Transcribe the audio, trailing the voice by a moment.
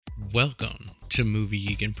Welcome to Movie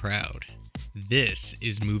Geek and Proud. This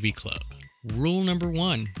is Movie Club. Rule number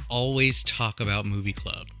 1, always talk about Movie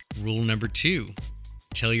Club. Rule number 2,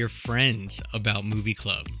 tell your friends about Movie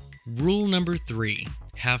Club. Rule number 3,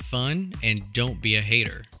 have fun and don't be a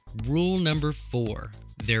hater. Rule number 4,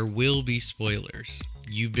 there will be spoilers.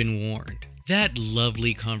 You've been warned. That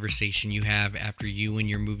lovely conversation you have after you and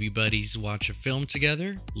your movie buddies watch a film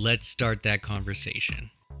together, let's start that conversation.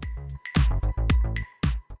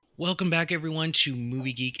 Welcome back, everyone, to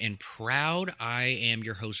Movie Geek and Proud. I am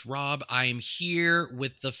your host, Rob. I am here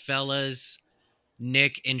with the fellas,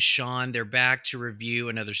 Nick and Sean. They're back to review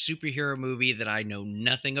another superhero movie that I know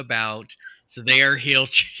nothing about. So they are here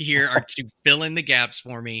to fill in the gaps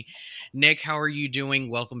for me. Nick, how are you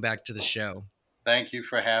doing? Welcome back to the show. Thank you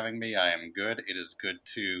for having me. I am good. It is good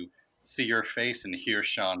to see your face and hear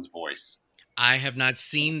Sean's voice. I have not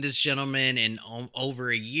seen this gentleman in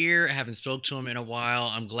over a year. I haven't spoke to him in a while.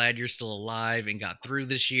 I'm glad you're still alive and got through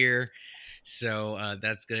this year. So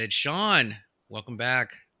that's good. Sean, welcome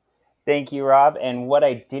back. Thank you, Rob. And what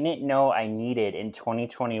I didn't know I needed in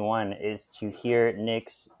 2021 is to hear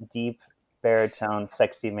Nick's deep baritone,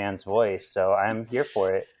 sexy man's voice. So I'm here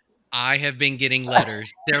for it. I have been getting letters.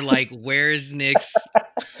 They're like, where's Nick's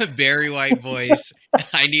Barry White voice?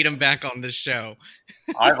 I need him back on the show.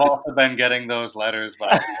 I've also been getting those letters,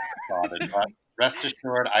 but I responded. But rest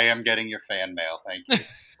assured, I am getting your fan mail. Thank you.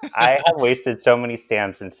 I have wasted so many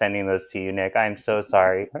stamps in sending those to you, Nick. I'm so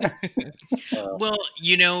sorry. Well,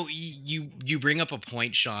 you know, you bring up a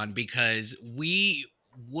point, Sean, because we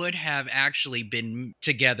would have actually been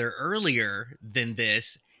together earlier than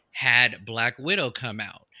this had Black Widow come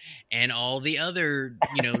out and all the other,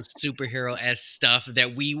 superhero-esque stuff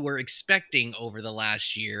that we were expecting over the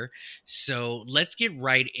last year. So let's get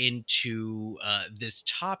right into this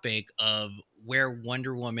topic of where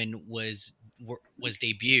Wonder Woman was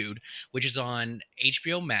debuted, which is on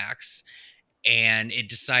HBO Max, and it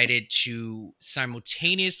decided to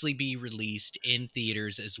simultaneously be released in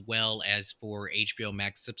theaters as well as for HBO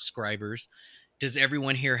Max subscribers. Does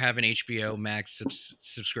everyone here have an HBO Max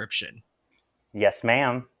subscription? Yes,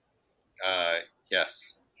 ma'am.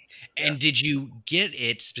 Yes. And did you get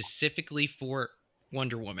it specifically for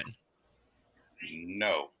Wonder Woman?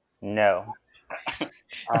 No.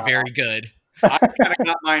 Very good. I kind of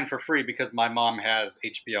got mine for free because my mom has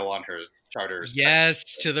HBO on her charters.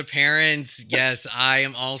 Yes, to the parents. Yes, I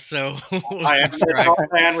am also I am a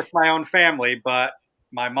fan with my own family, but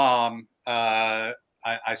my mom, I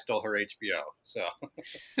stole her HBO. So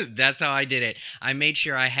that's how I did it. I made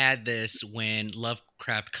sure I had this when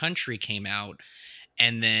Lovecraft Country came out.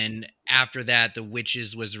 And then after that, The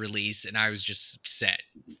Witches was released, and I was just set.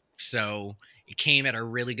 So it came at a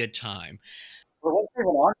really good time.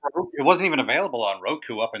 It wasn't even available on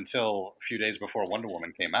Roku up until a few days before Wonder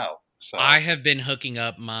Woman came out. So I have been hooking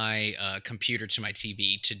up my computer to my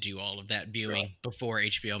TV to do all of that viewing before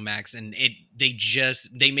HBO Max, and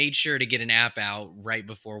they made sure to get an app out right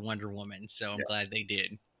before Wonder Woman. So I'm glad they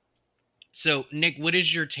did. So Nick, what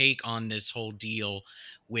is your take on this whole deal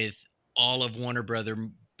with all of Warner Brother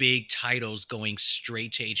big titles going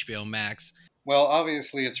straight to HBO Max? Well,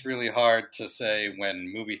 obviously, it's really hard to say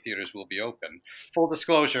when movie theaters will be open. Full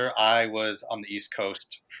disclosure, I was on the East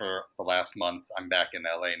Coast for the last month. I'm back in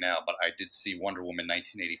LA now, but I did see Wonder Woman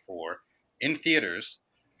 1984 in theaters.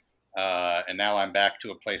 And now I'm back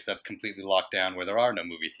to a place that's completely locked down where there are no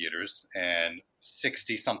movie theaters. And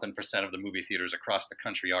 60-something% of the movie theaters across the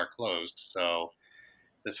country are closed. So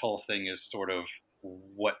this whole thing is sort of,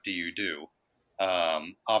 what do you do?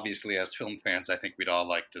 Obviously, as film fans, I think we'd all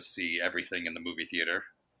like to see everything in the movie theater,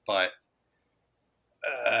 but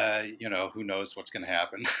who knows what's going to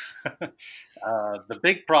happen. The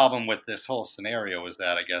big problem with this whole scenario is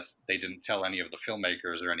that I guess they didn't tell any of the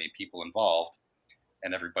filmmakers or any people involved,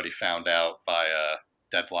 and everybody found out via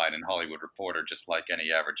Deadline and Hollywood Reporter, just like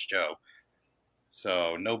any average Joe.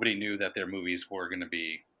 So nobody knew that their movies were going to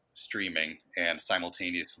be streaming and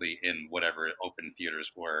simultaneously in whatever open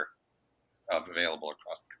theaters were available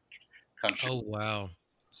across the country. Oh, wow.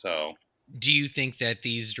 So do you think that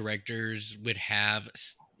these directors would have,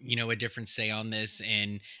 a different say on this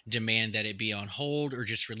and demand that it be on hold or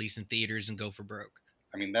just release in theaters and go for broke?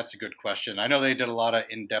 I mean, that's a good question. I know they did a lot of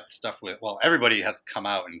in-depth stuff everybody has come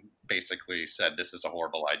out and basically said this is a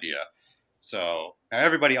horrible idea. So now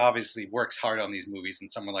everybody obviously works hard on these movies,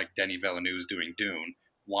 and someone like Denis Villeneuve doing Dune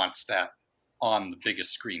wants that on the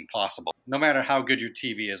biggest screen possible. No matter how good your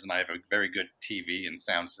TV is, and I have a very good TV and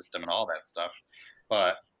sound system and all that stuff,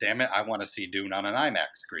 but damn it, I want to see Dune on an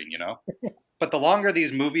IMAX screen, But the longer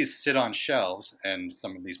these movies sit on shelves, and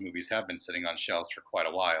some of these movies have been sitting on shelves for quite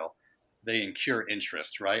a while, they incur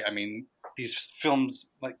interest, right? I mean, these films,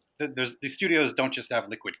 like these studios don't just have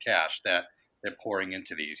liquid cash that they're pouring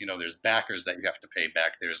into these. You know, there's backers that you have to pay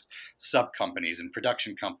back. There's sub companies and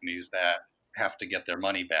production companies that have to get their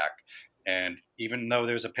money back. And even though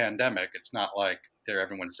there's a pandemic, it's not like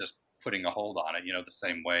everyone's just putting a hold on it. You know, the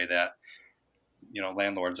same way that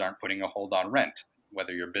landlords aren't putting a hold on rent,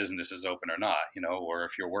 whether your business is open or not. You know, or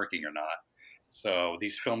if you're working or not. So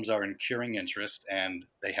these films are incurring interest, and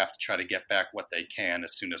they have to try to get back what they can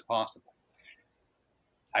as soon as possible.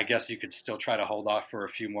 I guess you could still try to hold off for a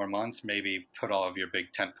few more months, maybe put all of your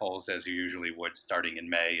big tent poles as you usually would starting in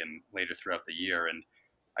May and later throughout the year. And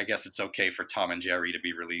I guess it's okay for Tom and Jerry to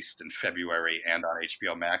be released in February and on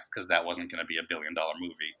HBO Max because that wasn't going to be $1 billion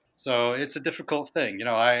movie. So it's a difficult thing. You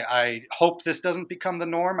know, I hope this doesn't become the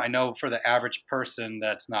norm. I know for the average person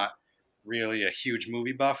that's not really a huge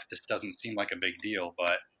movie buff, this doesn't seem like a big deal,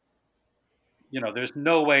 but there's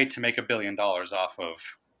no way to make $1 billion off of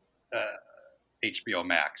HBO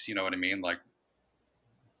Max. You know what I mean? Like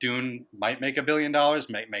Dune might make $1 billion,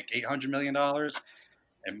 might make $800 million.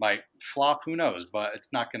 It might flop, who knows? But it's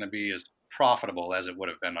not going to be as profitable as it would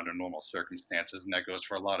have been under normal circumstances, and that goes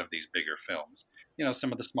for a lot of these bigger films.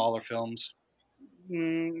 Some of the smaller films,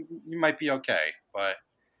 you might be okay, but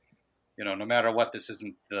no matter what, this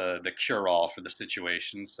isn't the cure-all for the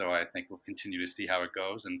situation. So I think we'll continue to see how it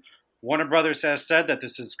goes. And Warner Brothers has said that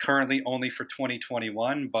this is currently only for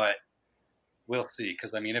 2021, but we'll see.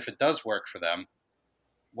 Because, I mean, if it does work for them,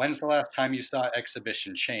 when's the last time you saw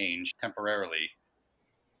exhibition change temporarily,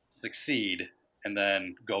 succeed, and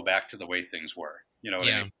then go back to the way things were? You know what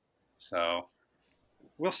I mean? So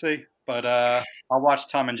we'll see. But I'll watch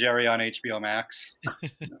Tom and Jerry on HBO Max.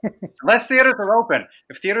 Unless theaters are open.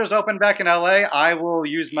 If theaters open back in LA, I will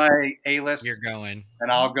use my A-list. You're going.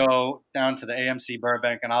 And I'll go down to the AMC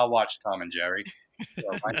Burbank and I'll watch Tom and Jerry. So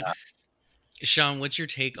why not? Sean, what's your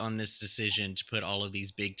take on this decision to put all of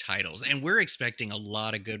these big titles? And we're expecting a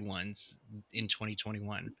lot of good ones in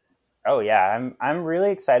 2021. Oh yeah, I'm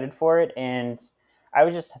really excited for it, and I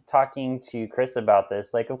was just talking to Chris about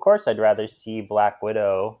this. Like, of course, I'd rather see Black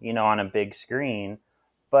Widow, on a big screen.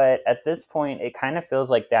 But at this point, it kind of feels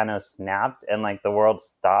like Thanos snapped and like the world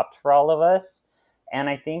stopped for all of us. And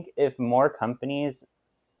I think if more companies,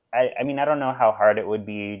 I mean, I don't know how hard it would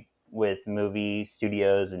be with movie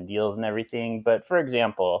studios and deals and everything. But for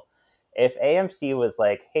example, if AMC was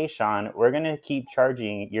like, hey, Sean, we're going to keep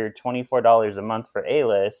charging your $24 a month for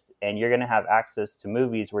A-List, and you're going to have access to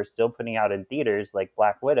movies we're still putting out in theaters like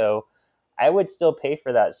Black Widow, I would still pay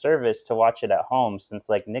for that service to watch it at home, since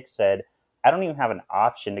like Nick said, I don't even have an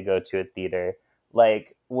option to go to a theater.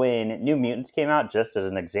 Like when New Mutants came out, just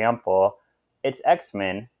as an example, it's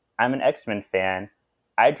X-Men. I'm an X-Men fan.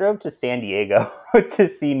 I drove to San Diego to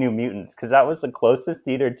see New Mutants because that was the closest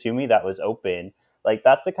theater to me that was open. Like,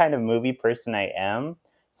 that's the kind of movie person I am.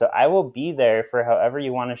 So I will be there for however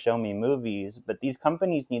you want to show me movies. But these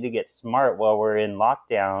companies need to get smart while we're in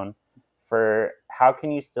lockdown for how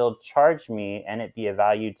can you still charge me and it be a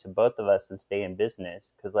value to both of us and stay in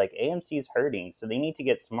business? Because like AMC is hurting, so they need to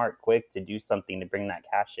get smart quick to do something to bring that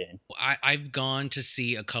cash in. I've gone to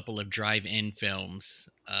see a couple of drive-in films.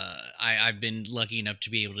 I've been lucky enough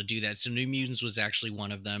to be able to do that. So New Mutants was actually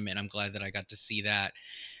one of them, and I'm glad that I got to see that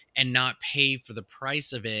and not pay for the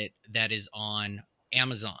price of it that is on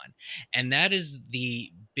Amazon. And that is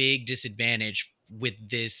the big disadvantage with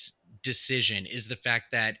this decision, is the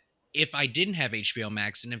fact that if I didn't have HBO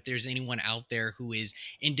Max, and if there's anyone out there who is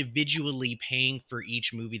individually paying for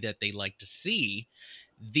each movie that they like to see,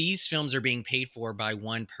 these films are being paid for by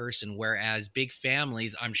one person, whereas big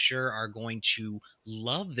families, I'm sure, are going to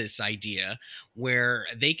love this idea where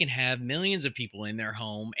they can have millions of people in their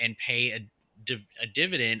home and pay a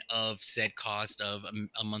dividend of said cost of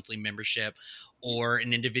a monthly membership or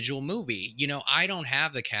an individual movie. I don't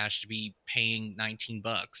have the cash to be paying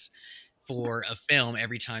 $19 for a film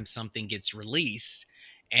every time something gets released.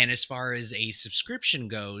 And as far as a subscription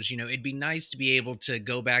goes, it'd be nice to be able to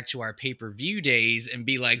go back to our pay-per-view days and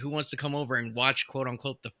be like, who wants to come over and watch, quote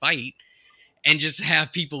unquote, the fight, and just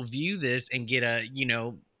have people view this and get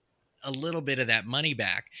a little bit of that money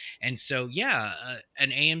back. And so,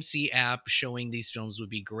 an AMC app showing these films would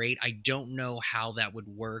be great. I don't know how that would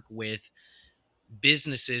work with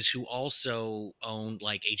businesses who also own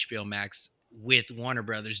like HBO Max with Warner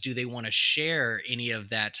Brothers. Do they want to share any of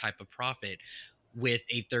that type of profit with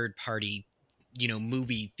a third party,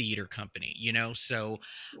 movie theater company, So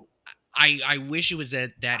I wish it was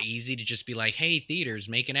that easy to just be like, hey, theaters,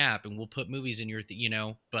 make an app and we'll put movies in your,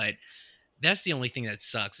 but that's the only thing that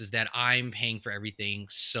sucks, is that I'm paying for everything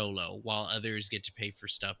solo while others get to pay for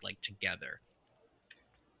stuff like together.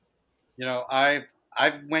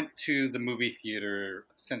 I've went to the movie theater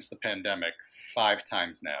since the pandemic 5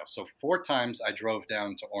 times now. So 4 times I drove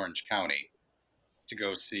down to Orange County to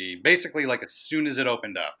go see. Basically, like as soon as it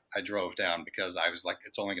opened up, I drove down because I was like,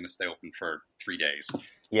 it's only going to stay open for 3 days.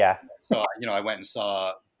 Yeah. So I went and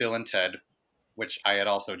saw Bill and Ted, which I had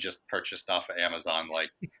also just purchased off of Amazon like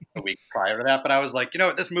a week prior to that. But I was like,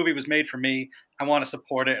 this movie was made for me. I want to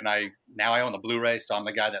support it, and I own the Blu-ray, so I'm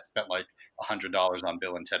the guy that spent like $100 on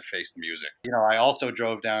Bill and Ted Face the Music. I also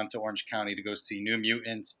drove down to Orange County to go see New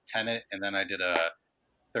Mutants, Tenet, and then I did a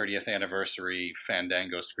 30th anniversary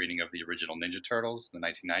Fandango screening of the original Ninja Turtles, the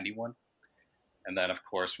 1991. And then, of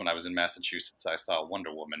course, when I was in Massachusetts, I saw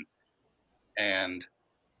Wonder Woman. And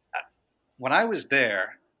when I was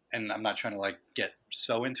there, and I'm not trying to like get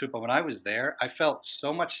so into it, but when I was there, I felt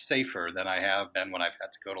so much safer than I have been when I've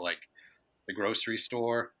had to go to like the grocery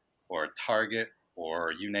store or Target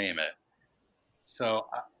or you name it. So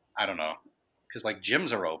I don't know, because like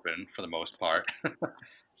gyms are open for the most part.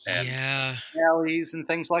 And alleys and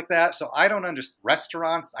things like that. So I don't understand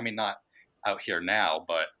restaurants. I mean, not out here now,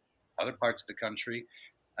 but other parts of the country.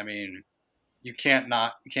 I mean, you can't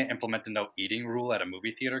implement the no eating rule at a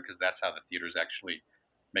movie theater because that's how the theaters actually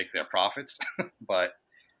make their profits. But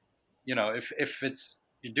if it's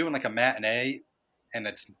you're doing like a matinee and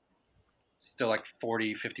it's still like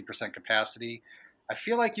 40-50% capacity, I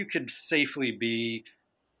feel like you could safely be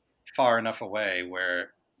far enough away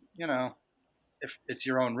where if it's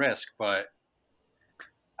your own risk. But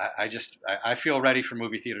I feel ready for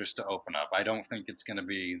movie theaters to open up. I don't think it's going to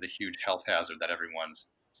be the huge health hazard that everyone's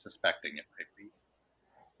suspecting it might be.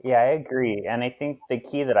 Yeah, I agree. And I think the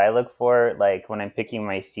key that I look for, like when I'm picking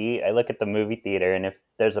my seat, I look at the movie theater, and if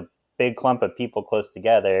there's a big clump of people close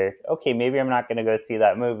together, okay, maybe I'm not going to go see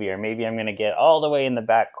that movie, or maybe I'm going to get all the way in the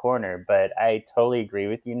back corner. But I totally agree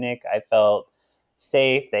with you, Nick. I felt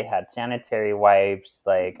safe. They had sanitary wipes.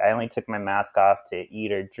 Like I only took my mask off to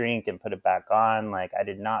eat or drink and put it back on. Like I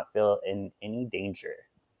did not feel in any danger.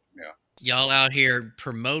 Yeah. Y'all out here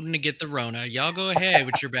promoting to get the Rona. Y'all go ahead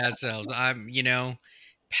with your bad selves.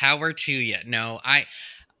 Power to you. No,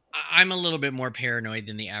 I'm a little bit more paranoid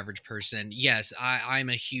than the average person. Yes, I'm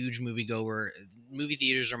a huge moviegoer. Movie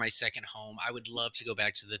theaters are my second home. I would love to go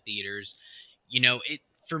back to the theaters.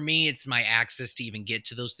 For me, it's my access to even get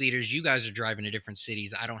to those theaters. You guys are driving to different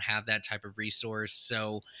cities. I don't have that type of resource.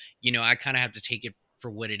 So, I kind of have to take it for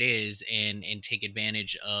what it is and take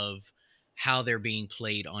advantage of how they're being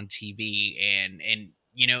played on TV. And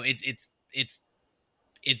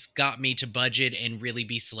it's got me to budget and really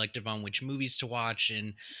be selective on which movies to watch.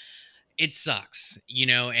 And it sucks,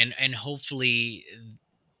 and hopefully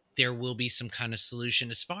there will be some kind of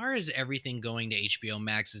solution as far as everything going to HBO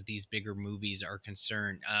Max as these bigger movies are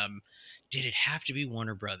concerned. Did it have to be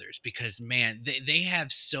Warner Brothers? Because man, they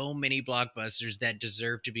have so many blockbusters that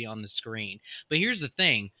deserve to be on the screen. But here's the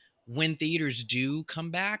thing. When theaters do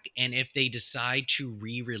come back, and if they decide to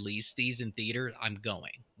re-release these in theater, I'm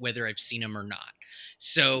going, whether I've seen them or not.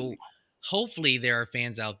 So hopefully there are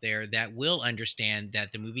fans out there that will understand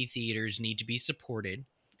that the movie theaters need to be supported,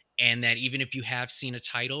 and that even if you have seen a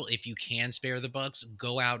title, if you can spare the bucks,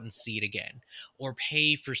 go out and see it again, or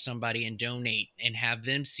pay for somebody and donate and have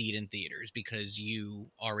them see it in theaters because you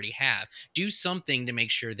already have. Do something to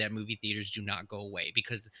make sure that movie theaters do not go away,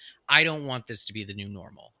 because I don't want this to be the new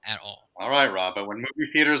normal at all. All right, Rob, but when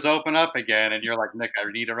movie theaters open up again and you're like, Nick,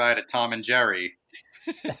 I need a ride at Tom and Jerry.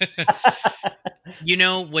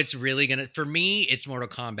 What's really for me, it's Mortal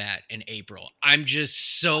Kombat in April. I'm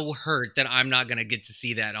just so hurt that I'm not gonna get to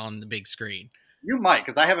see that on the big screen. You might,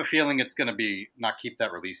 because I have a feeling it's going to be not keep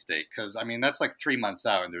that release date, because I mean that's like 3 months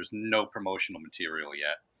out and there's no promotional material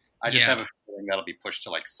yet. I just have a feeling that'll be pushed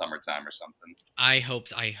to like summertime or something. I hope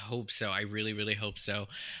so. I really, really hope so.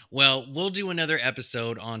 Well, we'll do another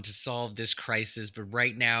episode on to solve this crisis, but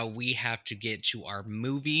right now we have to get to our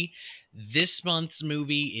movie. This month's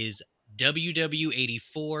movie is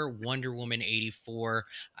WW84, Wonder Woman 84.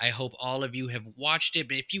 I hope all of you have watched it,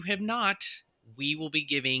 but if you have not, we will be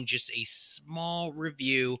giving just a small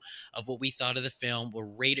review of what we thought of the film.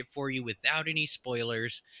 We'll rate it for you without any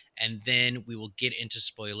spoilers, and then we will get into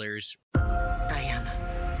spoilers. Diana,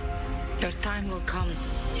 your time will come,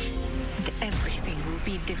 and everything will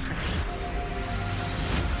be different.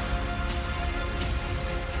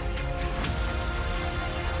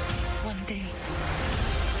 One day,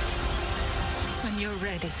 when you're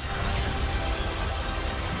ready,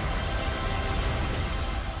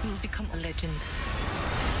 you'll become a legend.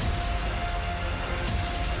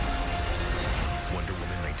 Wonder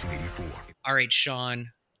Woman 1984. All right,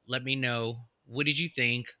 Sean, let me know, what did you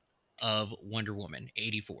think of Wonder Woman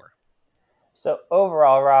 84? So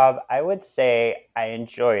overall, Rob, I would say I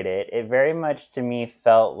enjoyed it. It very much to me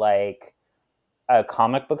felt like a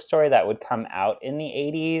comic book story that would come out in the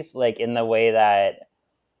 80s, like in the way that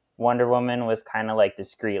Wonder Woman was kind of like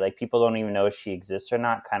discreet. Like people don't even know if she exists or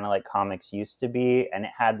not, kind of like comics used to be. And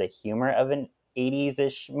it had the humor of an 80s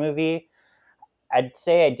ish movie. I'd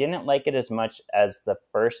say I didn't like it as much as the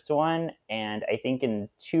first one. And I think in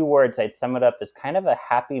 2 words, I'd sum it up as kind of a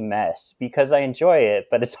happy mess because I enjoy it,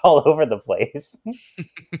 but it's all over the place.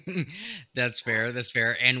 That's fair. That's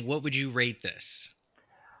fair. And what would you rate this?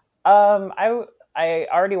 I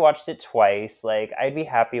already watched it twice. Like I'd be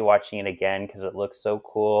happy watching it again because it looks so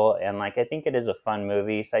cool, and like I think it is a fun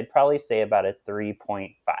movie. So I'd probably say about a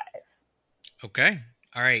 3.5. Okay.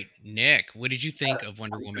 All right, Nick, what did you think of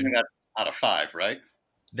Wonder I'm Woman? assuming that's out of 5, right?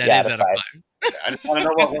 That Yeah, is out of out of 5. 5. Yeah, I just want to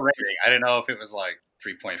know what we're rating. I didn't know if it was like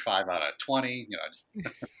 3.5 out of 20. Just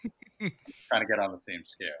trying to get on the same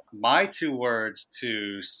scale. My 2 words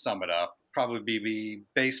to sum it up probably be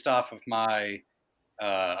based off of my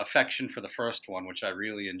affection for the first one, which I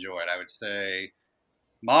really enjoyed. I would say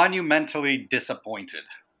monumentally disappointed.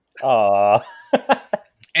 Aw.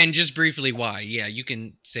 And just briefly, why? Yeah, you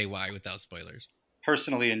can say why without spoilers.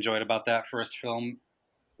 Personally enjoyed about that first film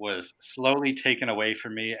was slowly taken away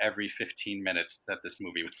from me every 15 minutes that this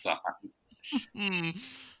movie was on. Hmm.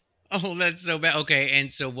 Oh, that's so bad. Okay,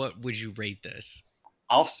 and so what would you rate this?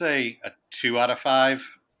 I'll say a 2 out of 5.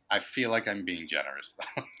 I feel like I'm being generous.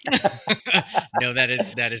 No, that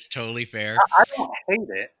is totally fair. I don't hate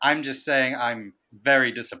it. I'm just saying I'm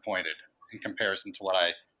very disappointed in comparison to what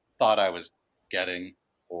I thought I was getting,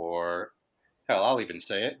 or hell, I'll even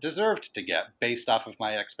say it, deserved to get based off of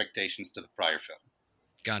my expectations to the prior film.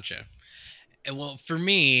 Gotcha. And well, for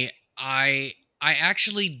me, I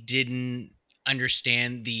actually didn't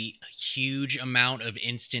understand the huge amount of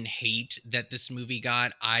instant hate that this movie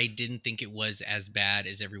got. I didn't think it was as bad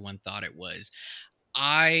as everyone thought it was.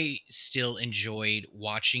 I still enjoyed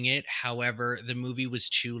watching it. However, the movie was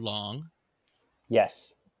too long,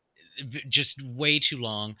 Yes. just way too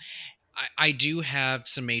long. I do have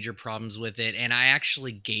some major problems with it, and I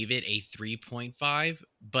actually gave it a 3.5,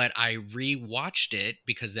 but I rewatched it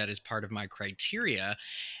because that is part of my criteria.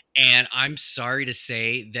 And I'm sorry to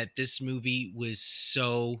say that this movie was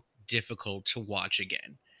so difficult to watch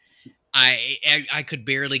again. I could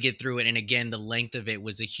barely get through it, and again, the length of it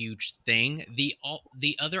was a huge thing. The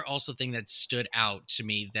other also thing that stood out to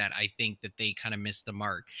me that I think that they kind of missed the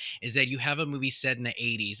mark is that you have a movie set in the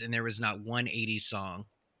 80s, and there was not one 80s song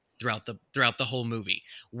throughout the whole movie.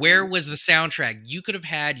 Where was the soundtrack? You could have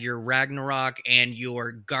had your Ragnarok and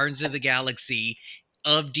your Guardians of the Galaxy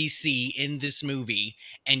of DC in this movie,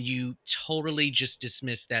 and you totally just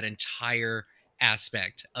dismissed that entire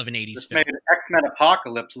aspect of an 80s This film. made X-Men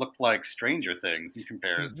Apocalypse look like Stranger Things in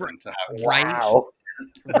comparison to how Right. Wow.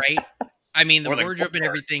 Right. I mean, the Or the wardrobe and gore.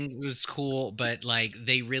 everything was cool, but like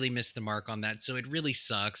they really missed the mark on that. So it really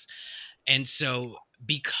sucks. And so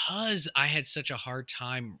because I had such a hard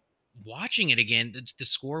time watching it again, the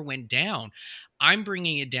score went down. I'm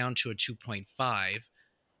bringing it down to a 2.5.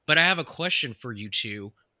 But I have a question for you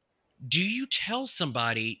two. Do you tell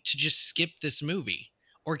somebody to just skip this movie?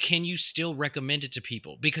 Or can you still recommend it to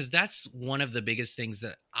people? Because that's one of the biggest things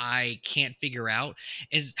that I can't figure out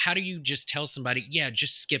is how do you just tell somebody, yeah,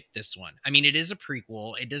 just skip this one? I mean, it is a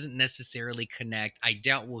prequel. It doesn't necessarily connect. I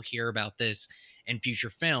doubt we'll hear about this in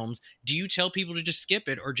future films. Do you tell people to just skip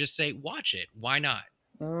it or just say, watch it? Why not?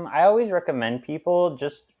 I always recommend people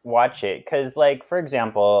just watch it because, like, for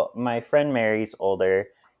example, my friend Mary's older.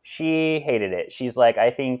 She hated it. She's like, I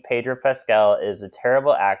think Pedro Pascal is a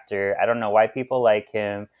terrible actor. I don't know why people like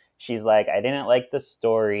him. She's like, I didn't like the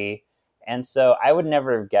story. And so I would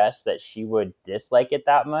never have guessed that she would dislike it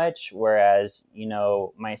that much. Whereas,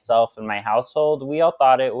 myself and my household, we all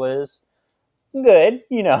thought it was good.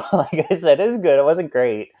 Like I said, it was good. It wasn't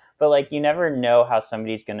great. But like you never know how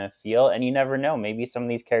somebody's gonna feel, and you never know. Maybe some of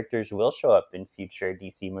these characters will show up in future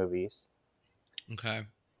DC movies. Okay.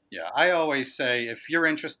 Yeah, I always say if you're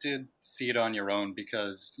interested, see it on your own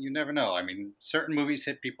because you never know. I mean, certain movies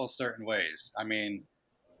hit people certain ways. I mean,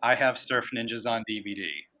 I have Surf Ninjas on DVD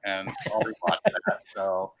and I'll rewatch that.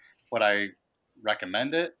 So would I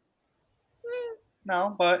recommend it?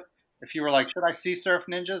 No, but if you were like, should I see Surf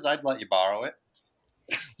Ninjas? I'd let you borrow it.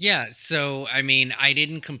 Yeah, so I mean, I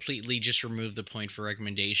didn't completely just remove the point for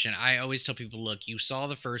recommendation. I always tell people, look, you saw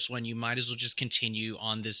the first one, you might as well just continue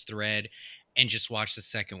on this thread and just watch the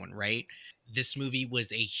second one, right? This movie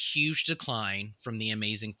was a huge decline from the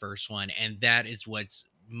amazing first one, and that is what's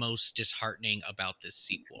most disheartening about this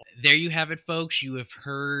sequel. There you have it, folks. You have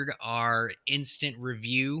heard our instant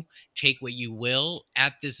review. Take what you will.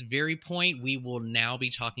 At this very point, we will now be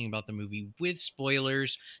talking about the movie with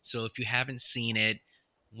spoilers. So if you haven't seen it,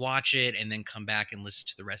 watch it and then come back and listen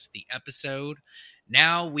to the rest of the episode.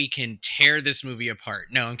 Now we can tear this movie apart.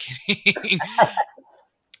 No, I'm kidding.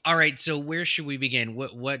 All right, so where should we begin?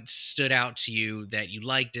 What stood out to you that you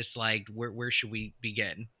liked, disliked? Where should we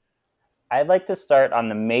begin? I'd like to start on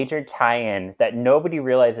the major tie-in that nobody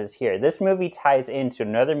realizes here. This movie ties into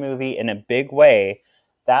another movie in a big way.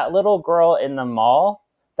 That little girl in the mall,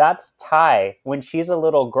 that's Tai when she's a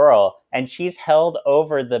little girl and she's held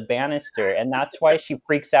over the banister, and that's why she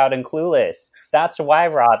freaks out in Clueless. That's why,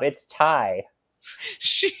 Rob, it's Tai.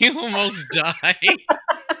 She almost died.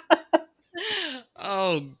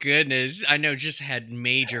 Oh, goodness. I know, just had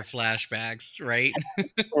major flashbacks, right?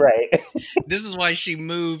 Right. This is why she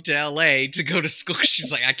moved to LA to go to school.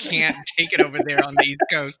 She's like, I can't take it over there on the East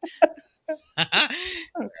Coast.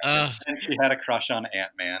 And she had a crush on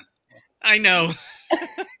Ant-Man. I know.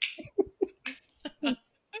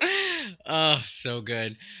 Oh, so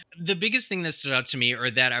good. The biggest thing that stood out to me, or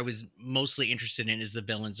that I was mostly interested in, is the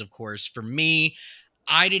villains, of course. For me,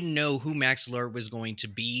 I didn't know who Max Lord was going to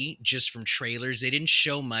be just from trailers. They didn't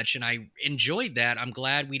show much, and I enjoyed that. I'm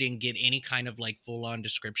glad we didn't get any kind of like full-on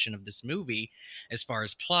description of this movie as far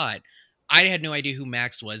as plot. I had no idea who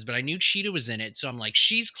Max was, but I knew Cheetah was in it, so I'm like,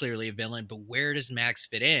 she's clearly a villain, but where does Max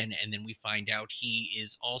fit in? And then we find out he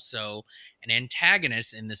is also an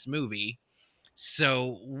antagonist in this movie.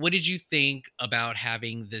 So, what did you think about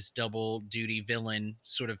having this double duty villain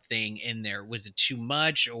sort of thing in there? Was it too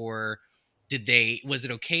much, or was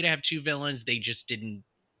it okay to have two villains? They just didn't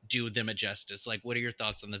do them a justice. Like, what are your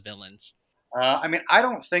thoughts on the villains? I mean, I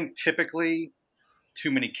don't think typically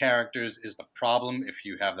too many characters is the problem if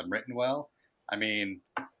you have them written well. I mean,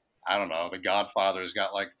 I don't know. The Godfather's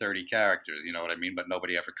got like 30 characters, you know what I mean? But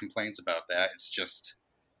nobody ever complains about that. It's just,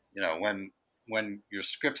 when your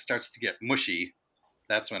script starts to get mushy,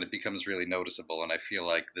 that's when it becomes really noticeable. And I feel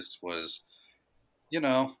like this was,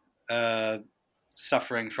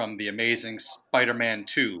 suffering from the Amazing Spider-Man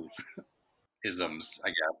 2 isms, I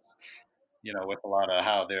guess, with a lot of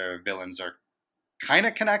how their villains are kind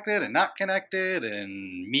of connected and not connected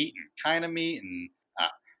and meet and kind of meet. And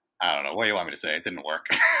I don't know. What do you want me to say? It didn't work.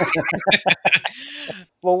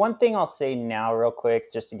 Well, one thing I'll say now real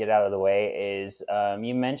quick, just to get out of the way, is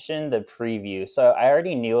you mentioned the preview. So I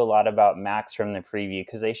already knew a lot about Max from the preview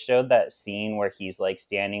because they showed that scene where he's like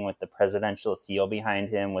standing with the presidential seal behind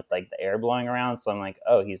him with like the air blowing around. So I'm like,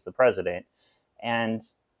 oh, he's the president. And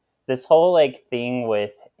this whole like thing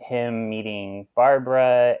with him meeting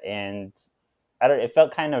Barbara, and it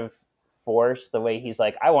felt kind of forced the way he's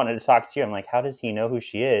like, I wanted to talk to you. I'm like, how does he know who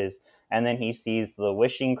she is? And then he sees the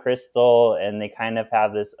wishing crystal and they kind of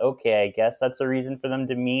have this, okay, I guess that's a reason for them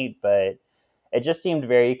to meet, but it just seemed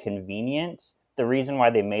very convenient. The reason why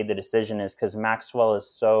they made the decision is because Maxwell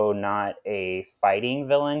is so not a fighting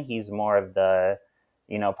villain. He's more of the,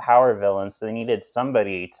 power villain. So they needed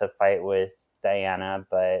somebody to fight with Diana,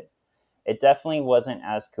 but it definitely wasn't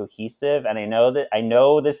as cohesive. And I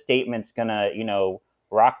know this statement's gonna,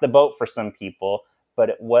 rock the boat for some people, but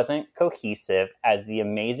it wasn't cohesive as the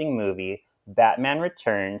amazing movie Batman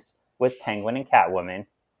Returns with Penguin and Catwoman.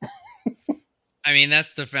 I mean,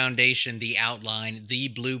 that's the foundation, the outline, the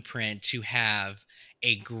blueprint to have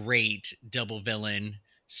a great double villain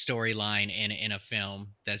storyline in a film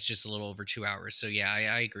that's just a little over 2 hours. So yeah,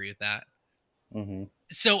 I agree with that. Mm-hmm.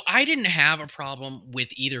 So I didn't have a problem with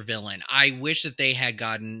either villain. I wish that they had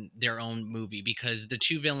gotten their own movie because the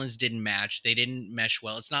two villains didn't match. They didn't mesh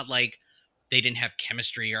well. It's not like they didn't have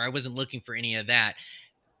chemistry, or I wasn't looking for any of that.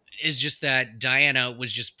 It's just that Diana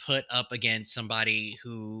was just put up against somebody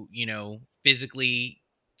who, physically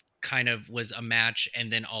kind of was a match,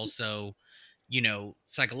 and then also,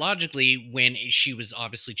 psychologically, when she was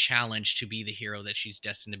obviously challenged to be the hero that she's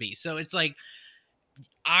destined to be. So it's like,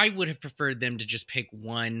 I would have preferred them to just pick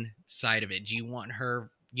one side of it. Do you want her,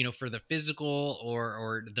 for the physical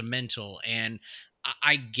or the mental? And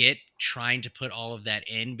I get trying to put all of that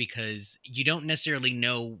in because you don't necessarily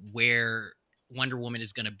know where Wonder Woman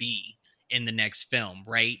is going to be in the next film,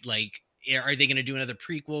 right? Like, are they going to do another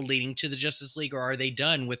prequel leading to the Justice League, or are they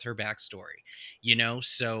done with her backstory?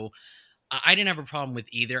 So I didn't have a problem with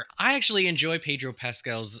either. I actually enjoy Pedro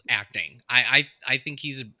Pascal's acting. I think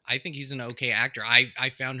he's an okay actor. I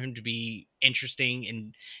found him to be interesting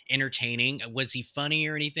and entertaining. Was he funny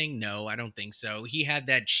or anything? No, I don't think so. He had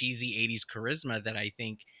that cheesy 80s charisma that I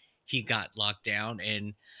think he got locked down.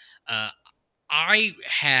 And I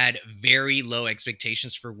had very low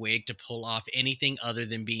expectations for Wig to pull off anything other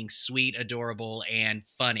than being sweet, adorable, and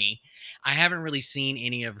funny. I haven't really seen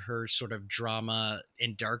any of her sort of drama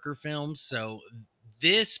and darker films, so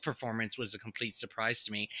this performance was a complete surprise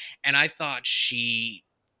to me, and I thought she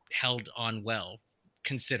held on well,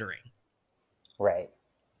 considering. Right.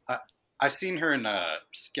 I've seen her in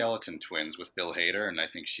Skeleton Twins with Bill Hader, and I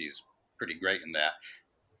think she's pretty great in that.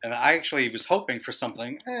 And I actually was hoping for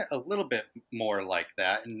something a little bit more like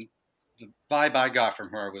that. And the vibe I got from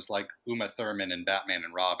her was like Uma Thurman in Batman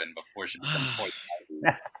and Robin before she becomes Poison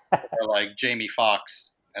Ivy, or like Jamie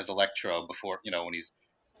Foxx as Electro before, when he's.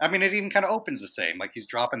 I mean, it even kind of opens the same. Like he's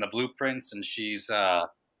dropping the blueprints, and she's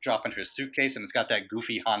dropping her suitcase, and it's got that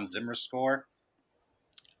goofy Hans Zimmer score.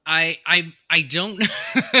 I don't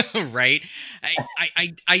right.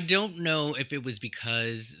 I don't know if it was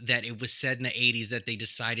because that it was said in the 80s that they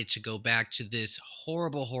decided to go back to this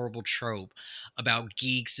horrible trope about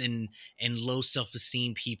geeks and low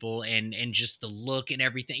self-esteem people and just the look and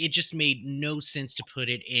everything. It just made no sense to put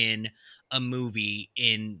it in a movie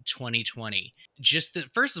in 2020. Just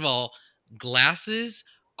that, first of all, glasses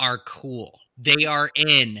are cool. They are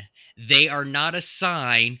in. They are not a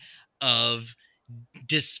sign of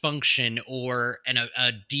dysfunction or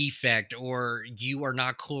a defect or you are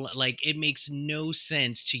not cool. Like, it makes no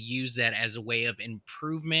sense to use that as a way of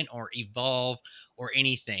improvement or evolve or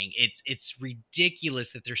anything. It's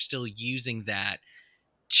ridiculous that they're still using that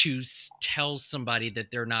to tell somebody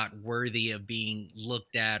that they're not worthy of being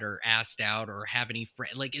looked at or asked out or have any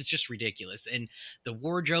friend. Like, it's just ridiculous. And the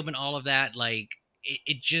wardrobe and all of that, like,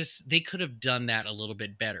 it just, they could have done that a little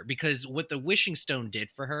bit better, because what the Wishing Stone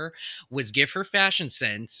did for her was give her fashion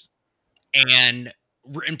sense and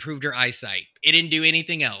improved her eyesight. It didn't do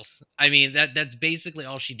anything else. I mean, that's basically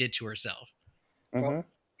all she did to herself. Mm-hmm. Well,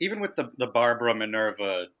 even with the Barbara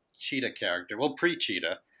Minerva Cheetah character, well,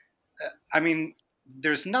 pre-Cheetah, I mean,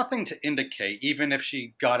 there's nothing to indicate, even if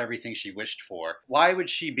she got everything she wished for, why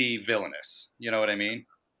would she be villainous? You know what I mean?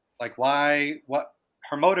 Like, why? What?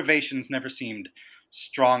 Her motivations never seemed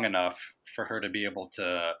strong enough for her to be able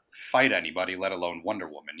to fight anybody, let alone Wonder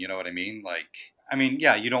Woman. You know what I mean? Like, I mean,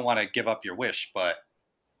 yeah, you don't want to give up your wish, but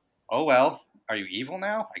oh well, are you evil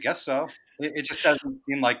now? I guess so. It just doesn't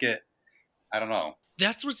seem like it. I don't know.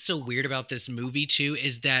 That's what's so weird about this movie too,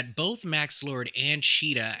 is that both Max Lord and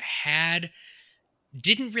Cheetah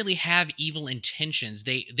didn't really have evil intentions.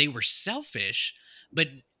 They were selfish, but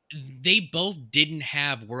they both didn't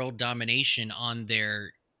have world domination on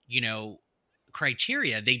their,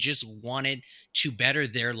 criteria. They just wanted to better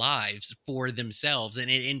their lives for themselves, and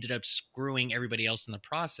it ended up screwing everybody else in the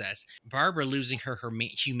process. Barbara losing her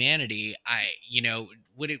humanity,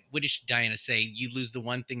 what did Diana say? You lose the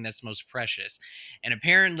one thing that's most precious. And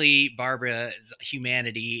apparently Barbara's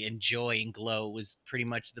humanity and joy and glow was pretty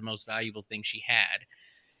much the most valuable thing she had.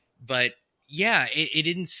 But yeah, it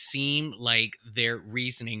didn't seem like their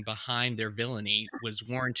reasoning behind their villainy was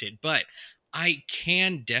warranted. But I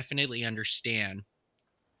can definitely understand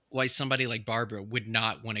why somebody like Barbara would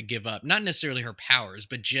not want to give up, not necessarily her powers,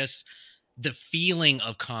 but just the feeling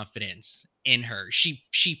of confidence in her. She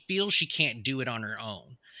feels she can't do it on her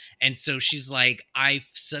own. And so she's like, I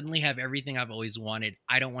suddenly have everything I've always wanted.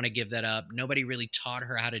 I don't want to give that up. Nobody really taught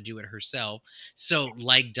her how to do it herself. So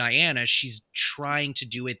like Diana, she's trying to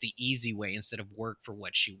do it the easy way instead of work for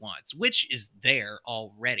what she wants, which is there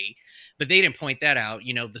already. But they didn't point that out.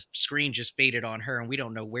 The screen just faded on her and we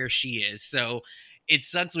don't know where she is. So it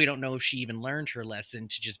sucks. We don't know if she even learned her lesson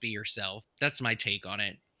to just be herself. That's my take on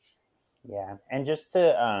it. Yeah, and just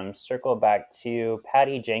to circle back to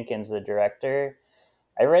Patty Jenkins, the director,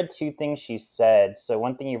 I read two things she said. So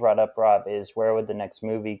one thing you brought up, Rob, is where would the next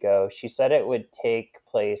movie go? She said it would take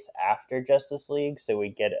place after Justice League, so we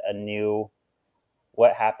get a new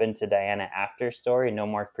what happened to Diana after story, no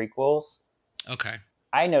more prequels. Okay.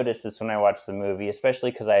 I noticed this when I watched the movie,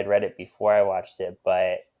 especially because I had read it before I watched it,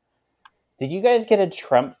 but did you guys get a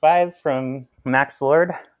Trump vibe from Max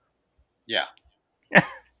Lord? Yeah.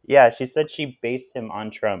 Yeah, she said she based him on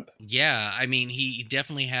Trump. Yeah, I mean, he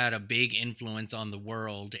definitely had a big influence on the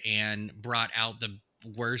world and brought out the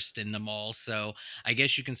worst in them all. So I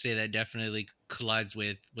guess you can say that definitely collides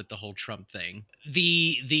with the whole Trump thing.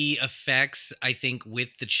 The effects, I think,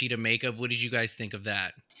 with the cheetah makeup, what did you guys think of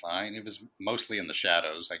that? Fine. It was mostly in the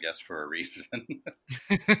shadows, I guess, for a reason.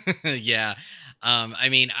 Yeah. I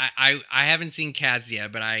mean, I haven't seen Cats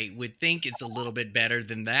yet, but I would think it's a little bit better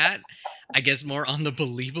than that. I guess more on the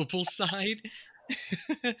believable side.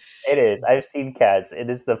 It is. I've seen Cats. It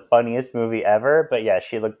is the funniest movie ever, but yeah,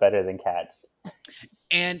 she looked better than Cats.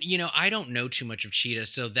 And, I don't know too much of Cheetah,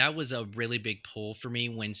 so that was a really big pull for me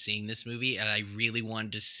when seeing this movie. And I really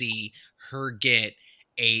wanted to see her get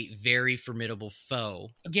a very formidable foe.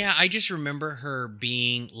 Yeah, I just remember her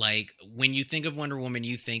being like, when you think of Wonder Woman,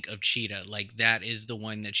 you think of Cheetah. Like, that is the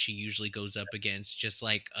one that she usually goes up against, just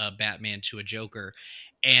like a Batman to a Joker.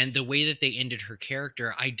 And the way that they ended her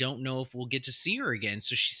character, I don't know if we'll get to see her again.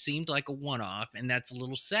 So she seemed like a one off. And that's a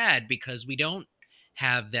little sad because we don't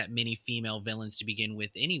have that many female villains to begin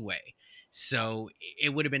with anyway. So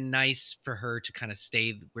it would have been nice for her to kind of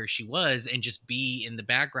stay where she was and just be in the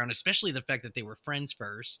background, especially the fact that they were friends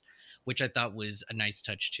first, which I thought was a nice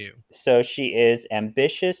touch too. So she is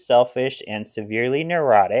ambitious, selfish, and severely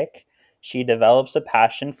neurotic. She develops a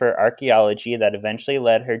passion for archaeology that eventually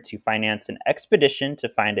led her to finance an expedition to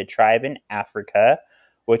find a tribe in Africa,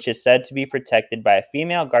 which is said to be protected by a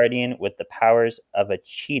female guardian with the powers of a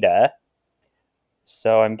cheetah.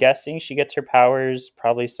 So I'm guessing she gets her powers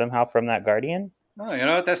probably somehow from that guardian. Oh, you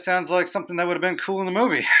know what? That sounds like something that would have been cool in the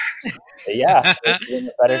movie. Yeah, it's even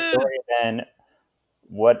a better story than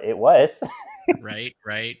what it was.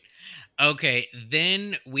 Right. Okay,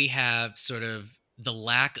 then we have sort of the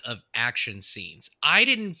lack of action scenes. I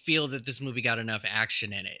didn't feel that this movie got enough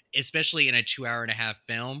action in it, especially in a 2.5 hour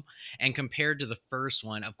film. And compared to the first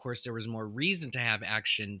one, of course, there was more reason to have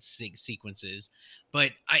action sequences.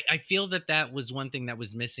 But I feel that that was one thing that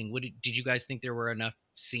was missing. Did you guys think there were enough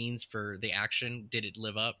scenes for the action? Did it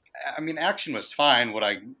live up? I mean, action was fine. What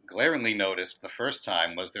I glaringly noticed the first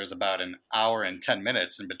time was there's about an hour and 10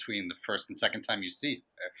 minutes in between the first and second time you see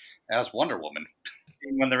her as Wonder Woman.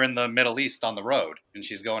 When they're in the Middle East on the road and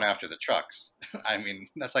she's going after the trucks. I mean,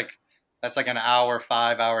 that's like an hour,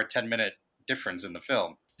 5 hour, 10 minute difference in the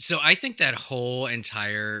film. So I think that whole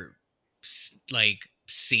entire like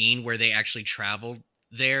scene where they actually traveled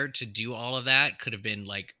there to do all of that could have been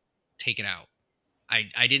like taken out.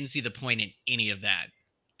 I didn't see the point in any of that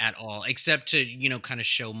at all, except to, kind of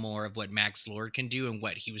show more of what Max Lord can do and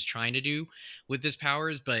what he was trying to do with his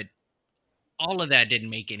powers. But all of that didn't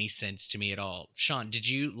make any sense to me at all. Sean, did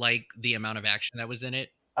you like the amount of action that was in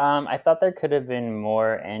it? I thought there could have been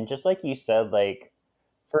more, and just like you said, like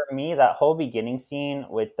for me, that whole beginning scene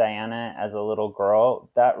with Diana as a little girl,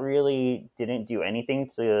 that really didn't do anything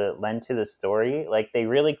to lend to the story. Like they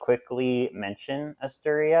really quickly mention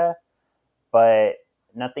Asturia, but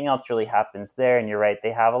nothing else really happens there. And you're right,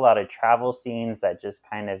 they have a lot of travel scenes that just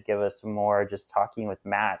kind of give us more just talking with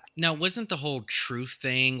Max. Now, wasn't the whole truth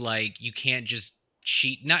thing like you can't just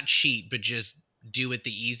not cheat, but just do it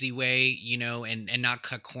the easy way, and not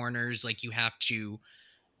cut corners? Like you have to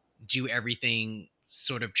do everything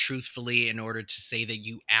sort of truthfully in order to say that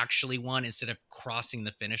you actually won instead of crossing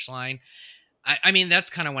the finish line. I mean, that's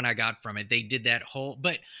kind of what I got from it. They did that whole,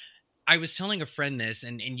 but I was telling a friend this,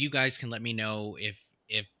 and you guys can let me know if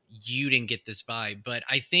you didn't get this vibe, but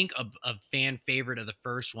I think a fan favorite of the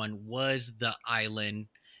first one was the island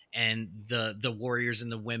and the warriors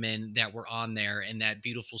and the women that were on there, and that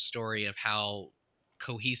beautiful story of how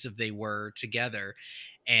cohesive they were together,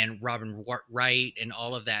 and Robin Wright and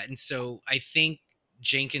all of that. And so I think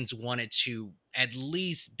Jenkins wanted to at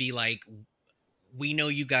least be like, we know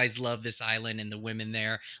you guys love this island and the women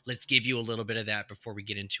there. Let's give you a little bit of that before we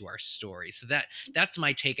get into our story. So that's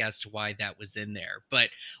my take as to why that was in there. But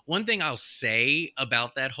one thing I'll say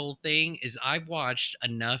about that whole thing is I've watched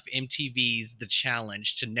enough MTV's The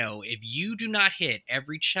Challenge to know if you do not hit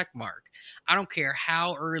every check mark, I don't care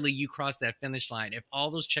how early you cross that finish line, if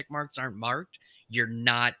all those check marks aren't marked, you're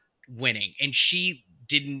not winning. And she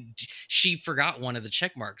forgot one of the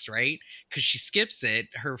check marks, right? Because she skips it,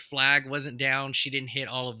 her flag wasn't down, she didn't hit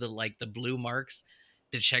all of the blue marks,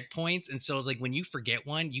 the checkpoints. And so it's like, when you forget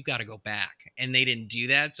one, you got to go back, and they didn't do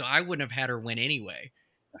that, so I wouldn't have had her win anyway.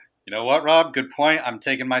 You know what, Rob? Good point. I'm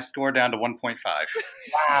taking my score down to 1.5.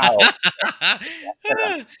 Wow.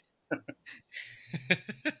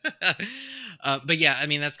 But yeah, I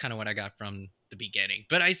mean, that's kind of what I got from the beginning.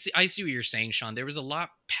 But I see what you're saying, Sean. There was a lot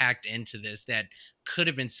packed into this that could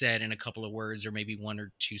have been said in a couple of words or maybe one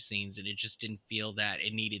or two scenes, and it just didn't feel that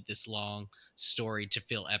it needed this long story to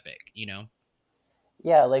feel epic,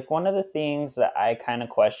 Yeah, like one of the things that I kind of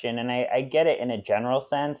question, and I get it in a general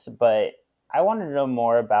sense, but I wanted to know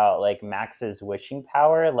more about like Max's wishing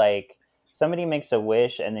power. Like somebody makes a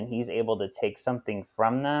wish and then he's able to take something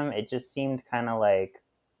from them. It just seemed kind of like,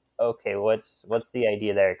 okay, what's the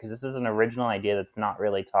idea there? Because this is an original idea that's not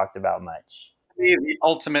really talked about much. The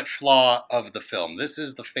ultimate flaw of the film. This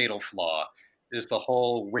is the fatal flaw. Is the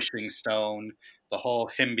whole wishing stone, the whole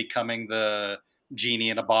him becoming the genie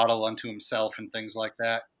in a bottle unto himself and things like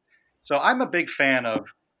that. So I'm a big fan of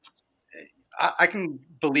I can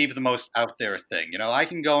believe the most out there thing. You know, I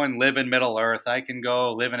can go and live in Middle Earth. I can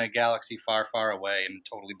go live in a galaxy far, far away and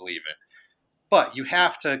totally believe it. But you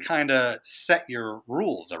have to kind of set your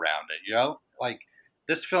rules around it, you know? Like,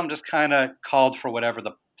 this film just kind of called for whatever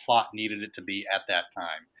the plot needed it to be at that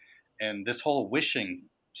time. And this whole wishing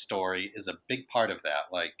story is a big part of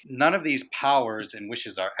that. Like, none of these powers and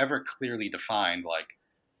wishes are ever clearly defined. Like,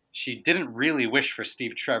 she didn't really wish for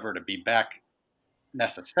Steve Trevor to be back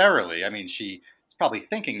necessarily. I mean, she's probably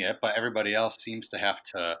thinking it, but everybody else seems to have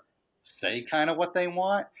to say kind of what they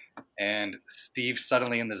want. And Steve's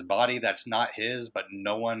suddenly in this body that's not his, but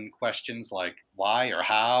no one questions like why or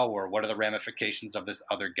how or what are the ramifications of this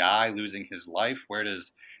other guy losing his life. Where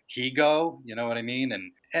does he go? You know what I mean?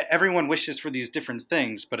 And everyone wishes for these different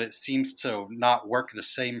things, but it seems to not work the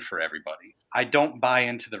same for everybody. I don't buy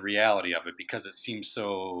into the reality of it because it seems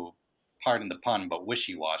so, pardon the pun, but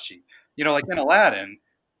wishy-washy. You know, like in Aladdin,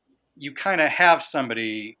 you kind of have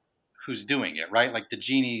somebody who's doing it, right? Like the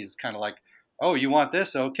genie is kind of like, oh, you want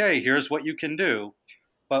this? Okay, here's what you can do.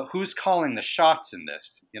 But who's calling the shots in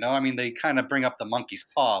this? You know, I mean, they kind of bring up the monkey's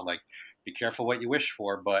paw, like, be careful what you wish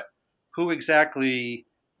for. But who exactly?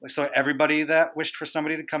 So everybody that wished for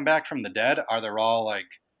somebody to come back from the dead, are they all like,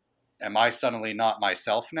 am I suddenly not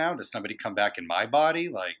myself now? Does somebody come back in my body?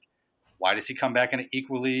 Like, why does he come back in an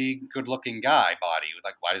equally good-looking guy body?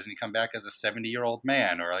 Like, why doesn't he come back as a 70-year-old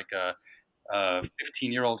man or like a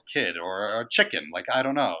 15-year-old kid or a chicken? Like, I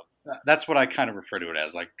don't know. That's what I kind of refer to it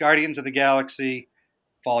as, like Guardians of the Galaxy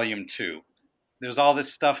Volume 2. There's all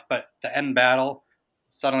this stuff, but the end battle,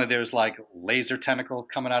 suddenly there's like laser tentacles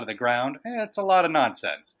coming out of the ground. It's a lot of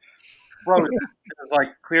nonsense. Frozen is like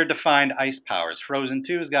clear defined ice powers. Frozen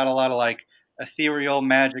 2 has got a lot of like ethereal,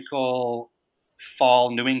 magical,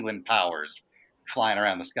 fall New England powers flying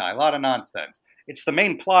around the sky. A lot of nonsense. It's the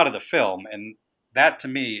main plot of the film, and that to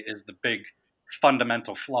me is the big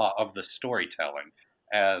fundamental flaw of the storytelling.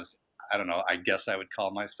 As, I don't know, I guess I would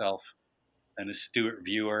call myself an astute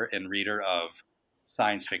viewer and reader of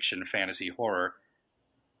science fiction, fantasy, horror.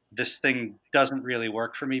 This thing doesn't really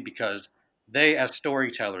work for me because they, as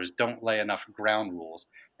storytellers, don't lay enough ground rules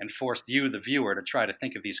and force you, the viewer, to try to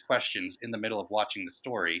think of these questions in the middle of watching the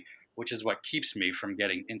story, which is what keeps me from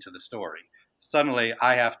getting into the story. Suddenly,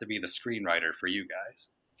 I have to be the screenwriter for you guys.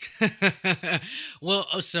 Well,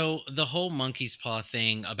 so the whole monkey's paw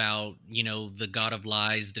thing about, you know, the god of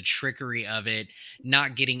lies, the trickery of it,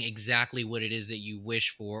 not getting exactly what it is that you wish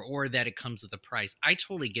for, or that it comes with a price. I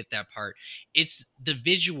totally get that part. It's the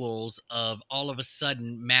visuals of all of a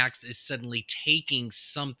sudden Max is suddenly taking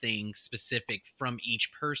something specific from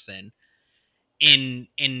each person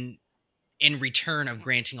in return of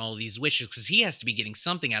granting all of these wishes, because he has to be getting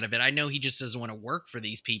something out of it. I know he just doesn't want to work for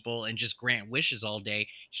these people and just grant wishes all day.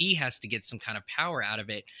 He has to get some kind of power out of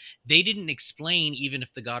it. They didn't explain even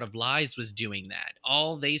if the god of lies was doing that.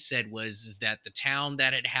 All they said was is that the town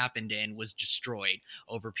that it happened in was destroyed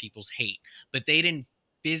over people's hate, but they didn't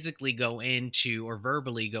physically go into or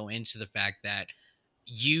verbally go into the fact that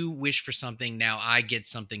you wish for something, now I get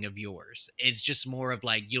something of yours. It's just more of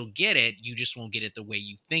like, you'll get it, you just won't get it the way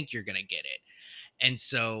you think you're gonna get it. And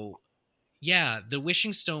so yeah, the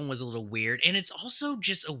wishing stone was a little weird, and it's also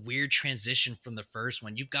just a weird transition from the first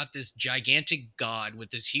one. You've got this gigantic god with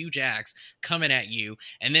this huge axe coming at you,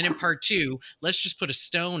 and then in part 2, let's just put a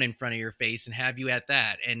stone in front of your face and have you at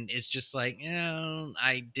that. And it's just like,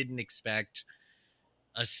 I didn't expect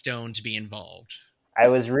a stone to be involved. I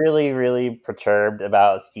was really, really perturbed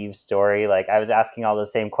about Steve's story. Like, I was asking all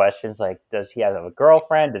those same questions. Like, does he have a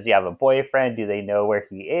girlfriend? Does he have a boyfriend? Do they know where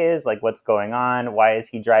he is? Like, what's going on? Why is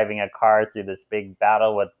he driving a car through this big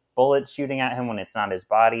battle with bullets shooting at him when it's not his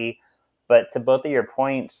body? But to both of your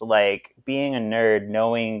points, like, being a nerd,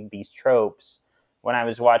 knowing these tropes, when I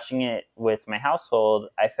was watching it with my household,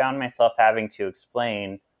 I found myself having to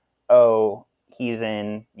explain, oh, he's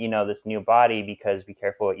in, you know, this new body because be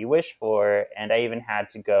careful what you wish for. And I even had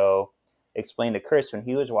to go explain to Chris when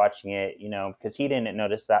he was watching it, you know, because he didn't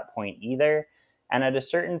notice that point either. And at a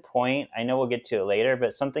certain point, I know we'll get to it later,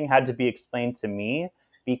 but something had to be explained to me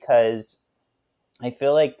because I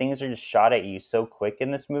feel like things are just shot at you so quick in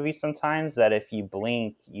this movie sometimes that if you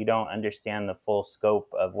blink, you don't understand the full scope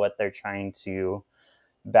of what they're trying to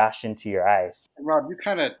bash into your eyes. And Rob, you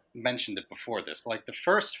kind of mentioned it before this. Like the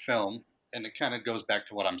first film, and it kind of goes back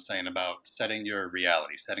to what I'm saying about setting your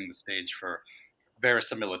reality, setting the stage for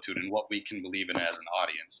verisimilitude and what we can believe in as an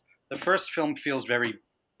audience. The first film feels very,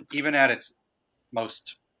 even at its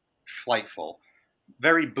most flightful,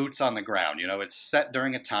 very boots on the ground. You know, it's set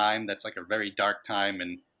during a time that's like a very dark time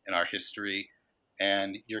in our history.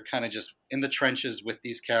 And you're kind of just in the trenches with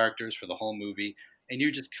these characters for the whole movie. And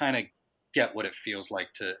you just kind of get what it feels like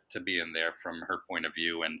to be in there from her point of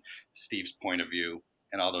view and Steve's point of view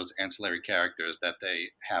and all those ancillary characters that they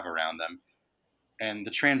have around them. And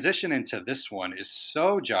the transition into this one is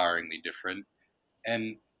so jarringly different.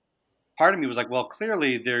 And part of me was like, well,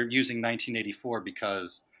 clearly they're using 1984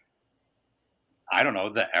 because, I don't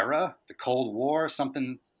know, the era, the Cold War,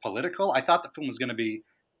 something political. I thought the film was going to be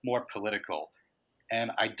more political.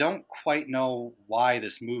 And I don't quite know why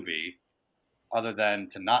this movie, other than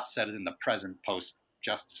to not set it in the present post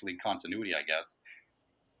Justice League continuity, I guess,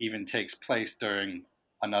 even takes place during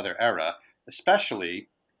another era. Especially,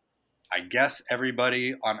 I guess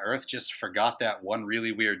everybody on Earth just forgot that one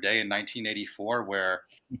really weird day in 1984 where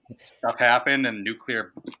stuff happened and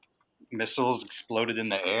nuclear missiles exploded in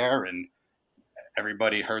the air and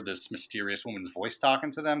everybody heard this mysterious woman's voice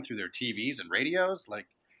talking to them through their TVs and radios. Like,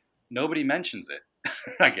 nobody mentions it,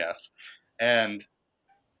 I guess. And,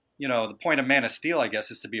 you know, the point of Man of Steel, I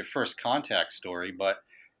guess, is to be a first contact story. But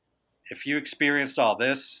if you experienced all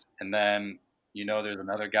this and then, you know, there's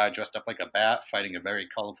another guy dressed up like a bat fighting a very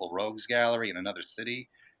colorful rogues gallery in another city,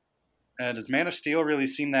 does Man of Steel really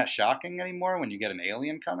seem that shocking anymore when you get an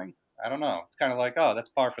alien coming? I don't know. It's kind of like, oh, that's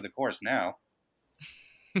par for the course now.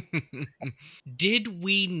 Did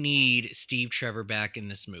we need Steve Trevor back in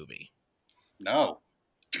this movie? No.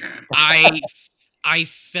 I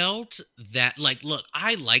felt that, like, look,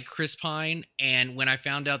 I like Chris Pine, and when I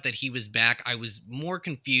found out that he was back, I was more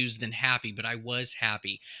confused than happy, but I was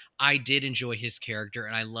happy. I did enjoy his character,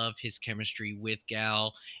 and I love his chemistry with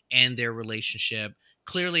Gal and their relationship.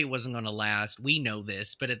 Clearly, it wasn't going to last. We know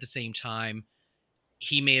this, but at the same time,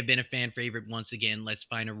 he may have been a fan favorite once again. Let's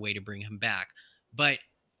find a way to bring him back. But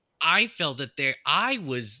I felt that I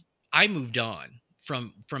moved on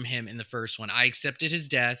from him in the first one. I accepted his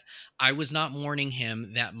death. I was not mourning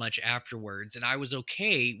him that much afterwards, and I was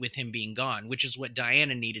okay with him being gone, which is what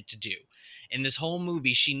Diana needed to do. In this whole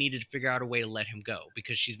movie, she needed to figure out a way to let him go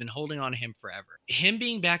because she's been holding on to him forever. Him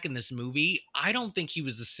being back in this movie, I don't think he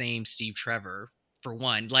was the same Steve Trevor. For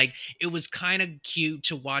one, like, it was kind of cute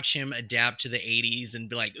to watch him adapt to the 80s and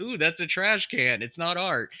be like, ooh, that's a trash can. It's not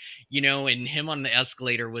art, you know, and him on the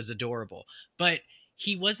escalator was adorable. But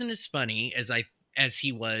he wasn't as funny as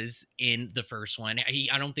he was in the first one.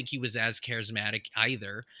 I don't think he was as charismatic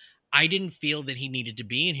either. I didn't feel that he needed to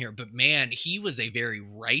be in here, but man, he was a very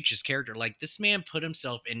righteous character. Like, this man put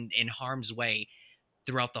himself in harm's way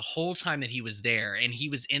throughout the whole time that he was there, and he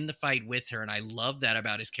was in the fight with her, and I love that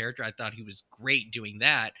about his character. I thought he was great doing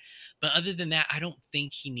that. But other than that, I don't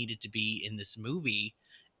think he needed to be in this movie.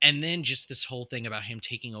 And then just this whole thing about him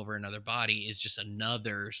taking over another body is just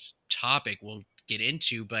another topic we'll get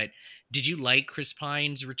into. But did you like Chris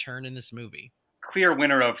Pine's return in this movie? Clear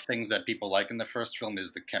winner of things that people like in the first film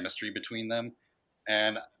is the chemistry between them.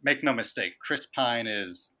 And make no mistake, Chris Pine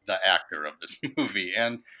is the actor of this movie,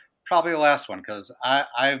 and probably the last one, because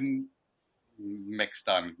I'm mixed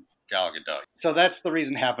on Gal Gadot. So that's the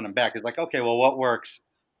reason having him back is like, okay, well, what works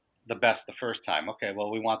the best the first time? Okay,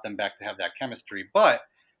 well, we want them back to have that chemistry. But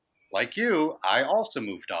like you, I also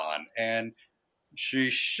moved on, and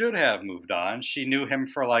she should have moved on. She knew him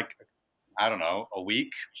for like, I don't know, a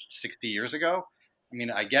week, 60 years ago. I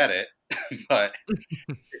mean, I get it, but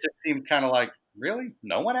it just seemed kind of like, really?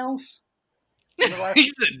 No one else? He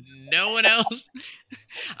said no one else.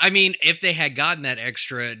 I mean, if they had gotten that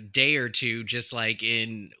extra day or two, just like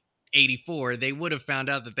in 84, they would have found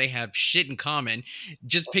out that they have shit in common.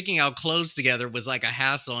 Just picking out clothes together was like a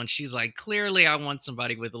hassle. And she's like, clearly I want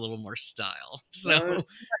somebody with a little more style. So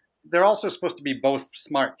they're also supposed to be both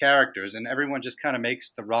smart characters, and everyone just kind of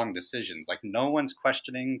makes the wrong decisions. Like, no one's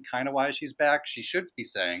questioning kind of why she's back. She should be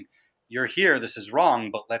saying, you're here, this is wrong,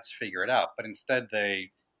 but let's figure it out. But instead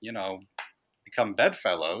they, you know, become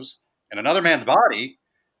bedfellows in another man's body.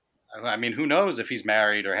 I mean, who knows if he's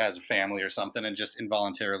married or has a family or something and just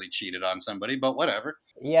involuntarily cheated on somebody, but whatever.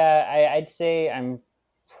 Yeah, I'd say I'm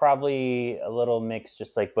probably a little mixed,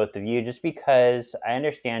 just like both of you, just because I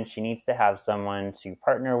understand she needs to have someone to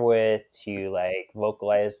partner with, to like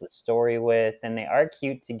vocalize the story with, and they are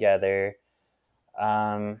cute together.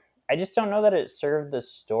 I just don't know that it served the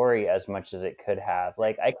story as much as it could have.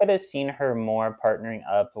 Like, I could have seen her more partnering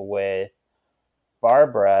up with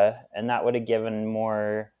Barbara, and that would have given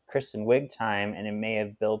more Kristen Wiig time, and it may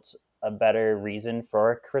have built a better reason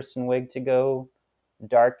for Kristen Wiig to go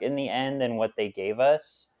dark in the end than what they gave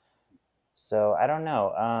us. So I don't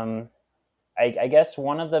know. I guess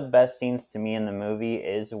one of the best scenes to me in the movie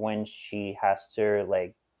is when she has to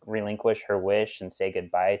like relinquish her wish and say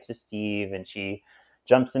goodbye to Steve, and she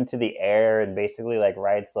jumps into the air and basically like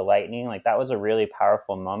rides the lightning. Like, that was a really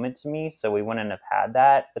powerful moment to me. So we wouldn't have had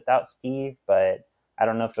that without Steve, but I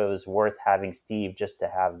don't know if it was worth having Steve just to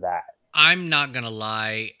have that. I'm not gonna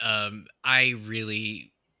lie. I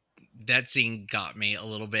really, that scene got me a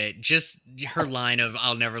little bit. Just her line of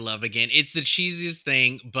 "I'll never love again." It's the cheesiest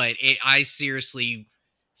thing, but I seriously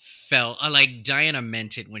felt like Diana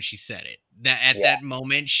meant it when she said it. That at Yeah. that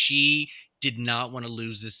moment, she did not want to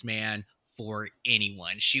lose this man for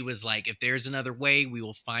anyone. She was like, "If there's another way, we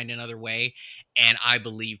will find another way," and I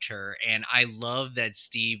believed her. And I love that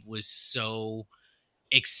Steve was so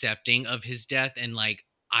accepting of his death and like,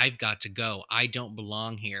 I've got to go. I don't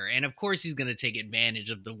belong here. And of course he's going to take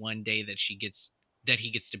advantage of the one day that he gets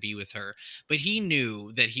to be with her. But he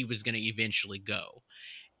knew that he was going to eventually go.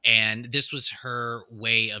 And this was her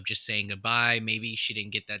way of just saying goodbye. Maybe she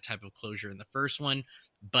didn't get that type of closure in the first one,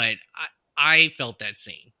 but I felt that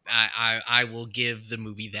scene. I will give the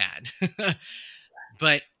movie that.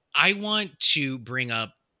 But I want to bring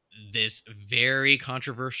up this very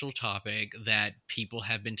controversial topic that people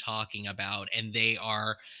have been talking about, and they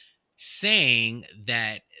are saying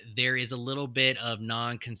that there is a little bit of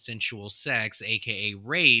non consensual sex, aka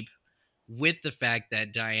rape, with the fact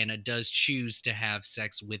that Diana does choose to have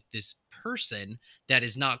sex with this person that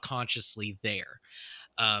is not consciously there.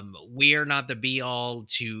 We are not the be all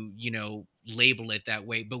to, label it that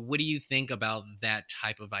way, but what do you think about that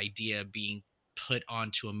type of idea being put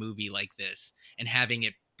onto a movie like this and having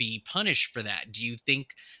it be punished for that? Do you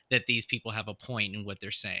think that these people have a point in what they're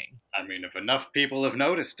saying? I mean, if enough people have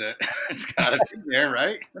noticed it, it's got to be there,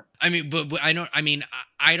 right? I mean, but I don't. I mean,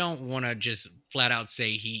 I don't want to just flat out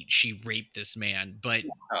say she raped this man, but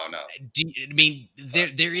Oh no. I mean,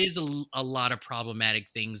 there is a lot of problematic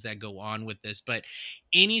things that go on with this, but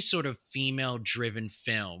any sort of female driven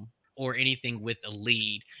film or anything with a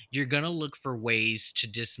lead, you're going to look for ways to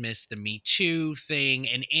dismiss the Me Too thing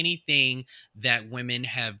and anything that women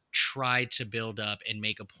have tried to build up and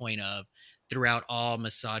make a point of throughout all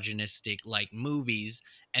misogynistic like movies.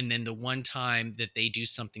 And then the one time that they do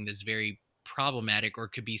something that's very problematic or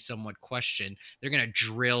could be somewhat questioned, they're going to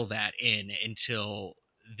drill that in until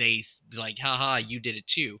they like, haha, you did it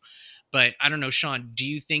too. But I don't know, Sean, do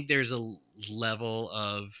you think there's a level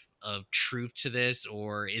of truth to this,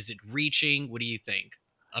 or is it reaching? What do you think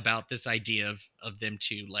about this idea of them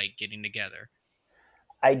two like getting together?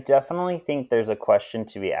 I definitely think there's a question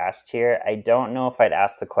to be asked here. I don't know if I'd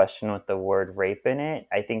ask the question with the word rape in it.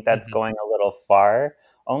 I think that's Mhm. going a little far,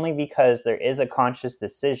 only because there is a conscious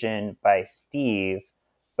decision by Steve,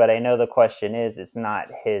 but I know the question is it's not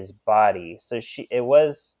his body. So it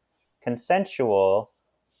was consensual,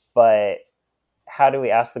 but how do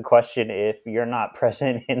we ask the question if you're not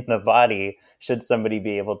present in the body? Should somebody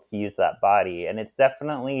be able to use that body? And it's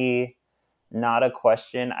definitely not a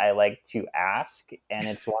question I like to ask, and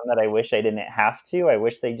it's one that I wish I didn't have to. I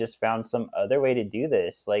wish they just found some other way to do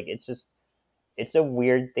this. Like it's a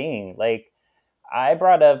weird thing. Like I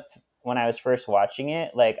brought up when I was first watching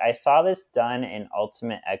it, like I saw this done in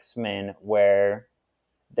Ultimate X-Men where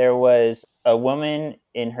there was a woman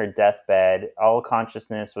in her deathbed, all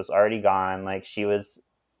consciousness was already gone, like she was,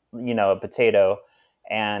 a potato,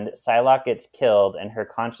 and Psylocke gets killed and her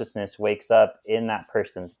consciousness wakes up in that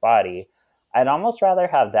person's body. I'd almost rather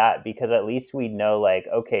have that because at least we know, like,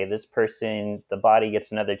 okay, this person, the body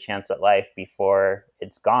gets another chance at life before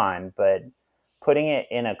it's gone. But putting it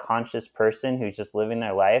in a conscious person who's just living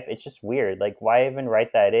their life, it's just weird. Like, why even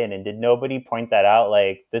write that in? And did nobody point that out?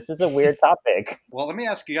 Like, this is a weird topic. Well, let me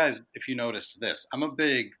ask you guys if you noticed this. I'm a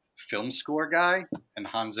big film score guy, and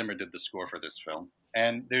Hans Zimmer did the score for this film.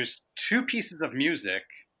 And there's two pieces of music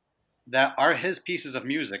that are his pieces of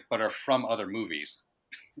music, but are from other movies.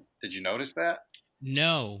 Did you notice that?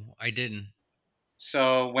 No, I didn't.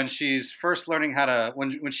 So when she's first learning how to,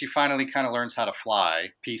 when she finally kind of learns how to fly,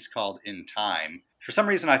 piece called In Time. For some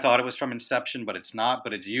reason, I thought it was from Inception, but it's not.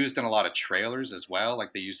 But it's used in a lot of trailers as well.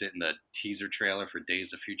 Like they use it in the teaser trailer for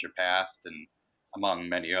Days of Future Past, and among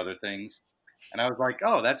many other things. And I was like,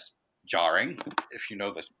 oh, that's jarring if you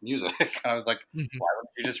know this music. And I was like, Mhm. why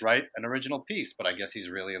wouldn't you just write an original piece? But I guess he's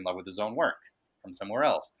really in love with his own work from somewhere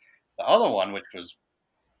else. The other one, which was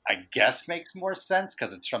I guess makes more sense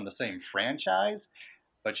because it's from the same franchise,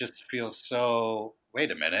 but just feels so. Wait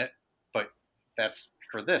a minute, but that's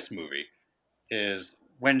for this movie. Is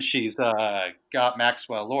when she's got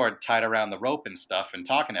Maxwell Lord tied around the rope and stuff and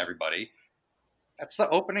talking to everybody. That's the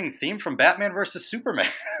opening theme from Batman versus Superman.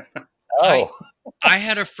 Oh, I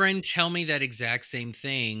had a friend tell me that exact same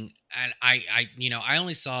thing, and I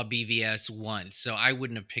only saw BVS once, so I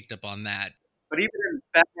wouldn't have picked up on that. But even in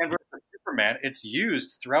Batman versus Superman, it's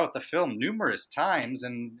used throughout the film numerous times,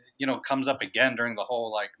 and comes up again during the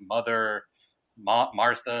whole like Martha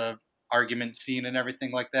argument scene and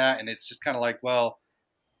everything like that. And it's just kind of like, well,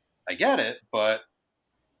 I get it, but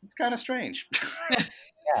it's kind of strange.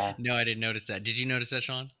 Yeah, No, I didn't notice that. Did you notice that,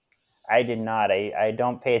 Sean? I did not. I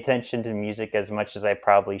don't pay attention to music as much as I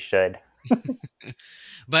probably should.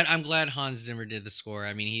 But I'm glad Hans Zimmer did the score.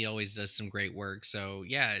 I mean, he always does some great work. So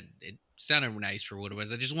yeah, it sounded nice for what it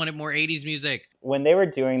was. I just wanted more 80s music. When they were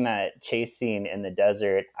doing that chase scene in the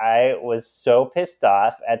desert, I was so pissed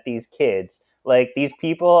off at these kids. Like, these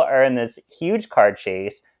people are in this huge car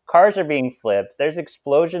chase. Cars are being flipped. There's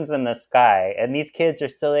explosions in the sky. And these kids are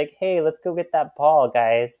still like, hey, let's go get that ball,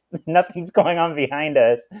 guys. Nothing's going on behind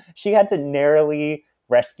us. She had to narrowly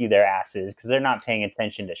rescue their asses because they're not paying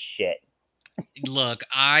attention to shit. Look,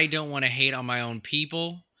 I don't want to hate on my own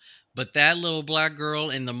people, but that little black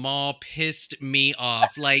girl in the mall pissed me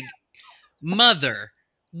off. Like, mother,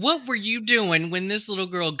 what were you doing when this little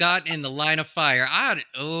girl got in the line of fire?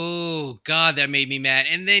 Oh God, that made me mad.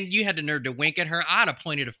 And then you had the nerve to wink at her. I'd have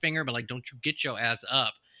pointed a finger, but like, don't you get your ass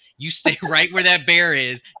up. You stay right where that bear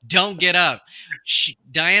is. Don't get up.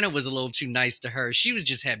 Diana was a little too nice to her. She was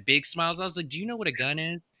just had big smiles. I was like, do you know what a gun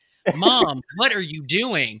is? Mom, what are you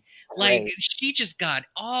doing? Like, Right. she just got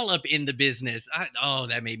all up in the business.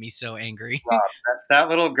 That made me so angry. That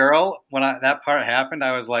little girl, when that part happened,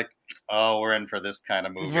 I was like, oh, we're in for this kind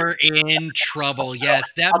of movie. We're in trouble. Yes,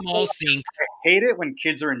 that mall scene. I hate it when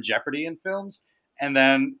kids are in jeopardy in films and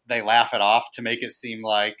then they laugh it off to make it seem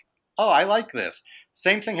like, oh, I like this.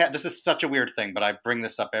 Same thing. This is such a weird thing, but I bring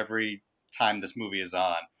this up every time this movie is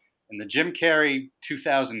on. In the Jim Carrey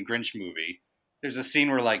 2000 Grinch movie, there's a scene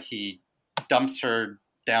where like he dumps her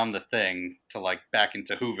down the thing to like back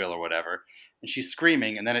into Whoville or whatever, and she's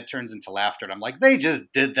screaming, and then it turns into laughter, and I'm like, they just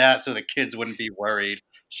did that so the kids wouldn't be worried.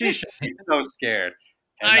 She should be so scared.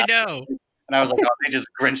 I know. And I was like, oh, they just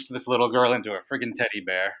Grinched this little girl into a friggin' teddy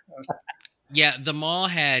bear. Yeah, the mall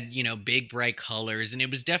had, big bright colors, and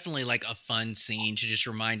it was definitely like a fun scene to just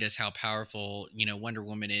remind us how powerful, Wonder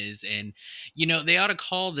Woman is. And, they ought to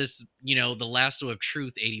call this, the lasso of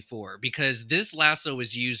truth 84, because this lasso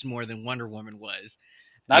was used more than Wonder Woman was.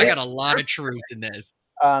 I got a lot of truth in this.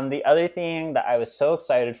 The other thing that I was so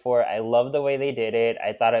excited for, I love the way they did it.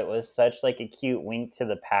 I thought it was such like a cute wink to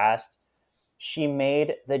the past. She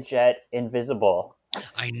made the jet invisible.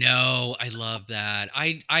 I know. I love that.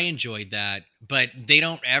 I enjoyed that. But they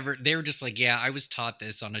were just like, yeah, I was taught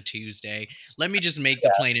this on a Tuesday. Let me just make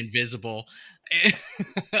the plane invisible.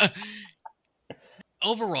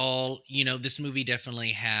 Overall, this movie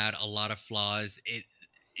definitely had a lot of flaws.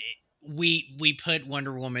 We put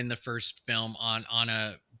Wonder Woman, the first film, on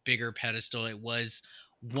a bigger pedestal. It was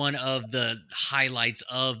one of the highlights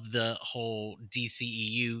of the whole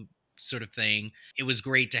DCEU sort of thing. It was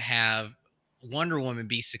great to have Wonder Woman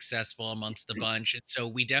be successful amongst the bunch. And so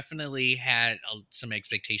we definitely had some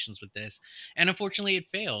expectations with this. And unfortunately, it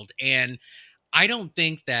failed. And I don't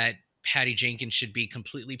think that Patty Jenkins should be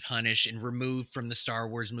completely punished and removed from the Star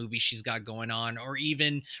Wars movie she's got going on, or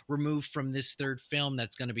even removed from this third film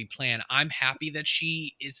that's going to be planned. I'm happy that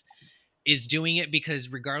she is doing it,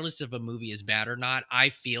 because regardless if a movie is bad or not, I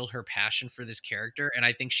feel her passion for this character, and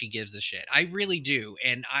I think she gives a shit. I really do.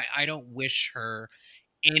 And I don't wish her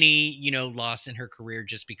any, loss in her career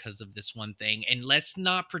just because of this one thing. And let's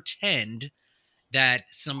not pretend that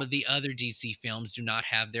some of the other DC films do not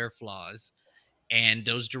have their flaws. And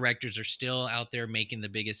those directors are still out there making the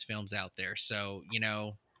biggest films out there. So,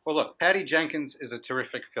 Well, look, Patty Jenkins is a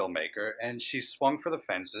terrific filmmaker, and she swung for the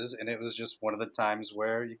fences, and it was just one of the times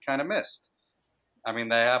where you kind of missed. I mean,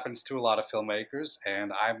 that happens to a lot of filmmakers,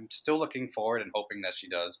 and I'm still looking forward and hoping that she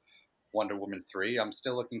does Wonder Woman 3. I'm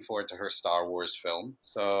still looking forward to her Star Wars film.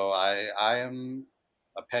 So I am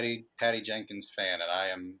a Patty Jenkins fan, and I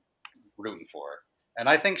am rooting for her. And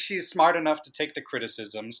I think she's smart enough to take the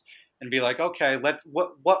criticisms and be like, okay,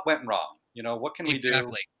 what went wrong? What can we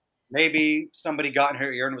do? Maybe somebody got in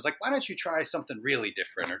her ear and was like, why don't you try something really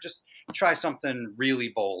different, or just try something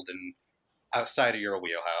really bold and outside of your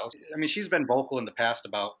wheelhouse. I mean, she's been vocal in the past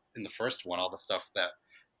about, in the first one, all the stuff that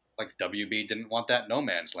like WB didn't want that no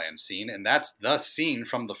man's land scene, and that's the scene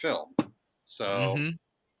from the film. So,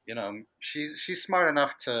 she's smart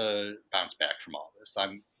enough to bounce back from all this.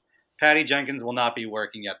 Patty Jenkins will not be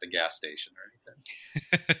working at the gas station or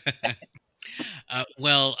anything.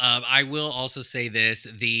 I will also say this: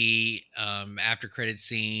 the after credit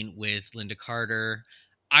scene with Linda Carter,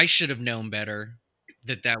 I should have known better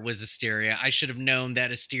that was Asteria. I should have known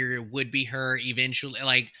that Asteria would be her eventually.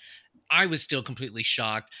 Like, I was still completely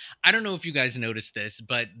shocked. I don't know if you guys noticed this,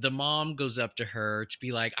 but the mom goes up to her to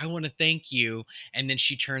be like, I want to thank you. And then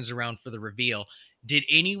she turns around for the reveal. Did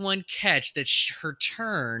anyone catch that her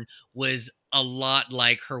turn was a lot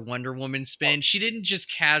like her Wonder Woman spin. She didn't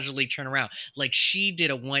just casually turn around. Like, she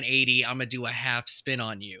did a 180, I'm gonna do a half spin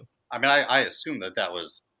on you. I mean, I assume that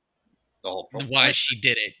was the whole point. Why she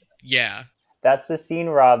did it. Yeah. That's the scene,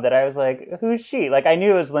 Rob, that I was like, who's she? Like, I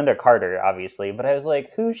knew it was Linda Carter, obviously, but I was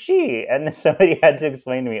like, who's she? And then somebody had to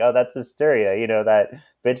explain to me, oh, that's Asteria, that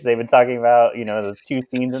bitch they've been talking about, those two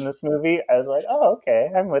scenes in this movie. I was like, oh,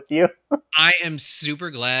 okay, I'm with you. I am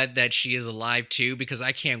super glad that she is alive, too, because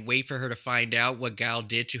I can't wait for her to find out what Gal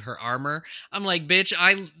did to her armor. I'm like, bitch,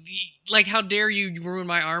 how dare you ruin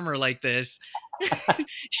my armor like this?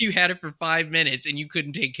 You had it for 5 minutes and you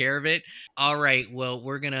couldn't take care of it. All right, well,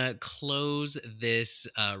 we're gonna close this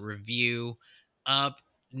review up.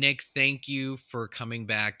 Nick, thank you for coming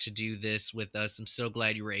back to do this with us. I'm so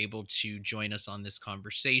glad you were able to join us on this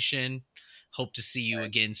conversation. Hope to see you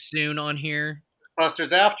again soon on here.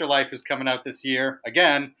 Buster's Afterlife is coming out this year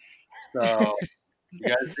again, so you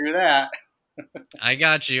guys do that. I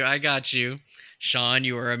got you. Sean,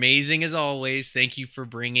 you are amazing as always. Thank you for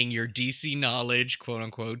bringing your DC knowledge, quote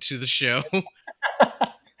unquote, to the show.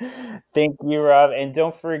 Thank you, Rob. And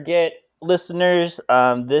don't forget, listeners,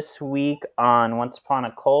 this week on Once Upon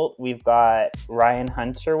a Cult, we've got Ryan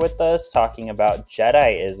Hunter with us talking about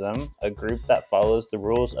Jediism, a group that follows the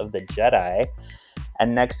rules of the Jedi.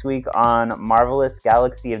 And next week on Marvelous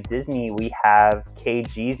Galaxy of Disney, we have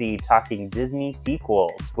KGZ talking Disney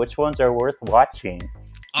sequels. Which ones are worth watching?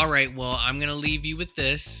 All right, well, I'm going to leave you with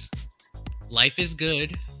this. Life is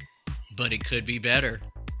good, but it could be better.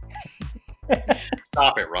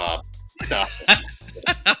 Stop it, Rob. Stop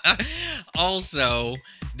it. Also,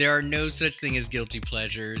 there are no such thing as guilty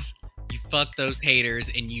pleasures. You fuck those haters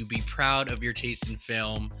and you be proud of your taste in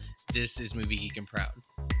film. This is Movie Geek and Proud.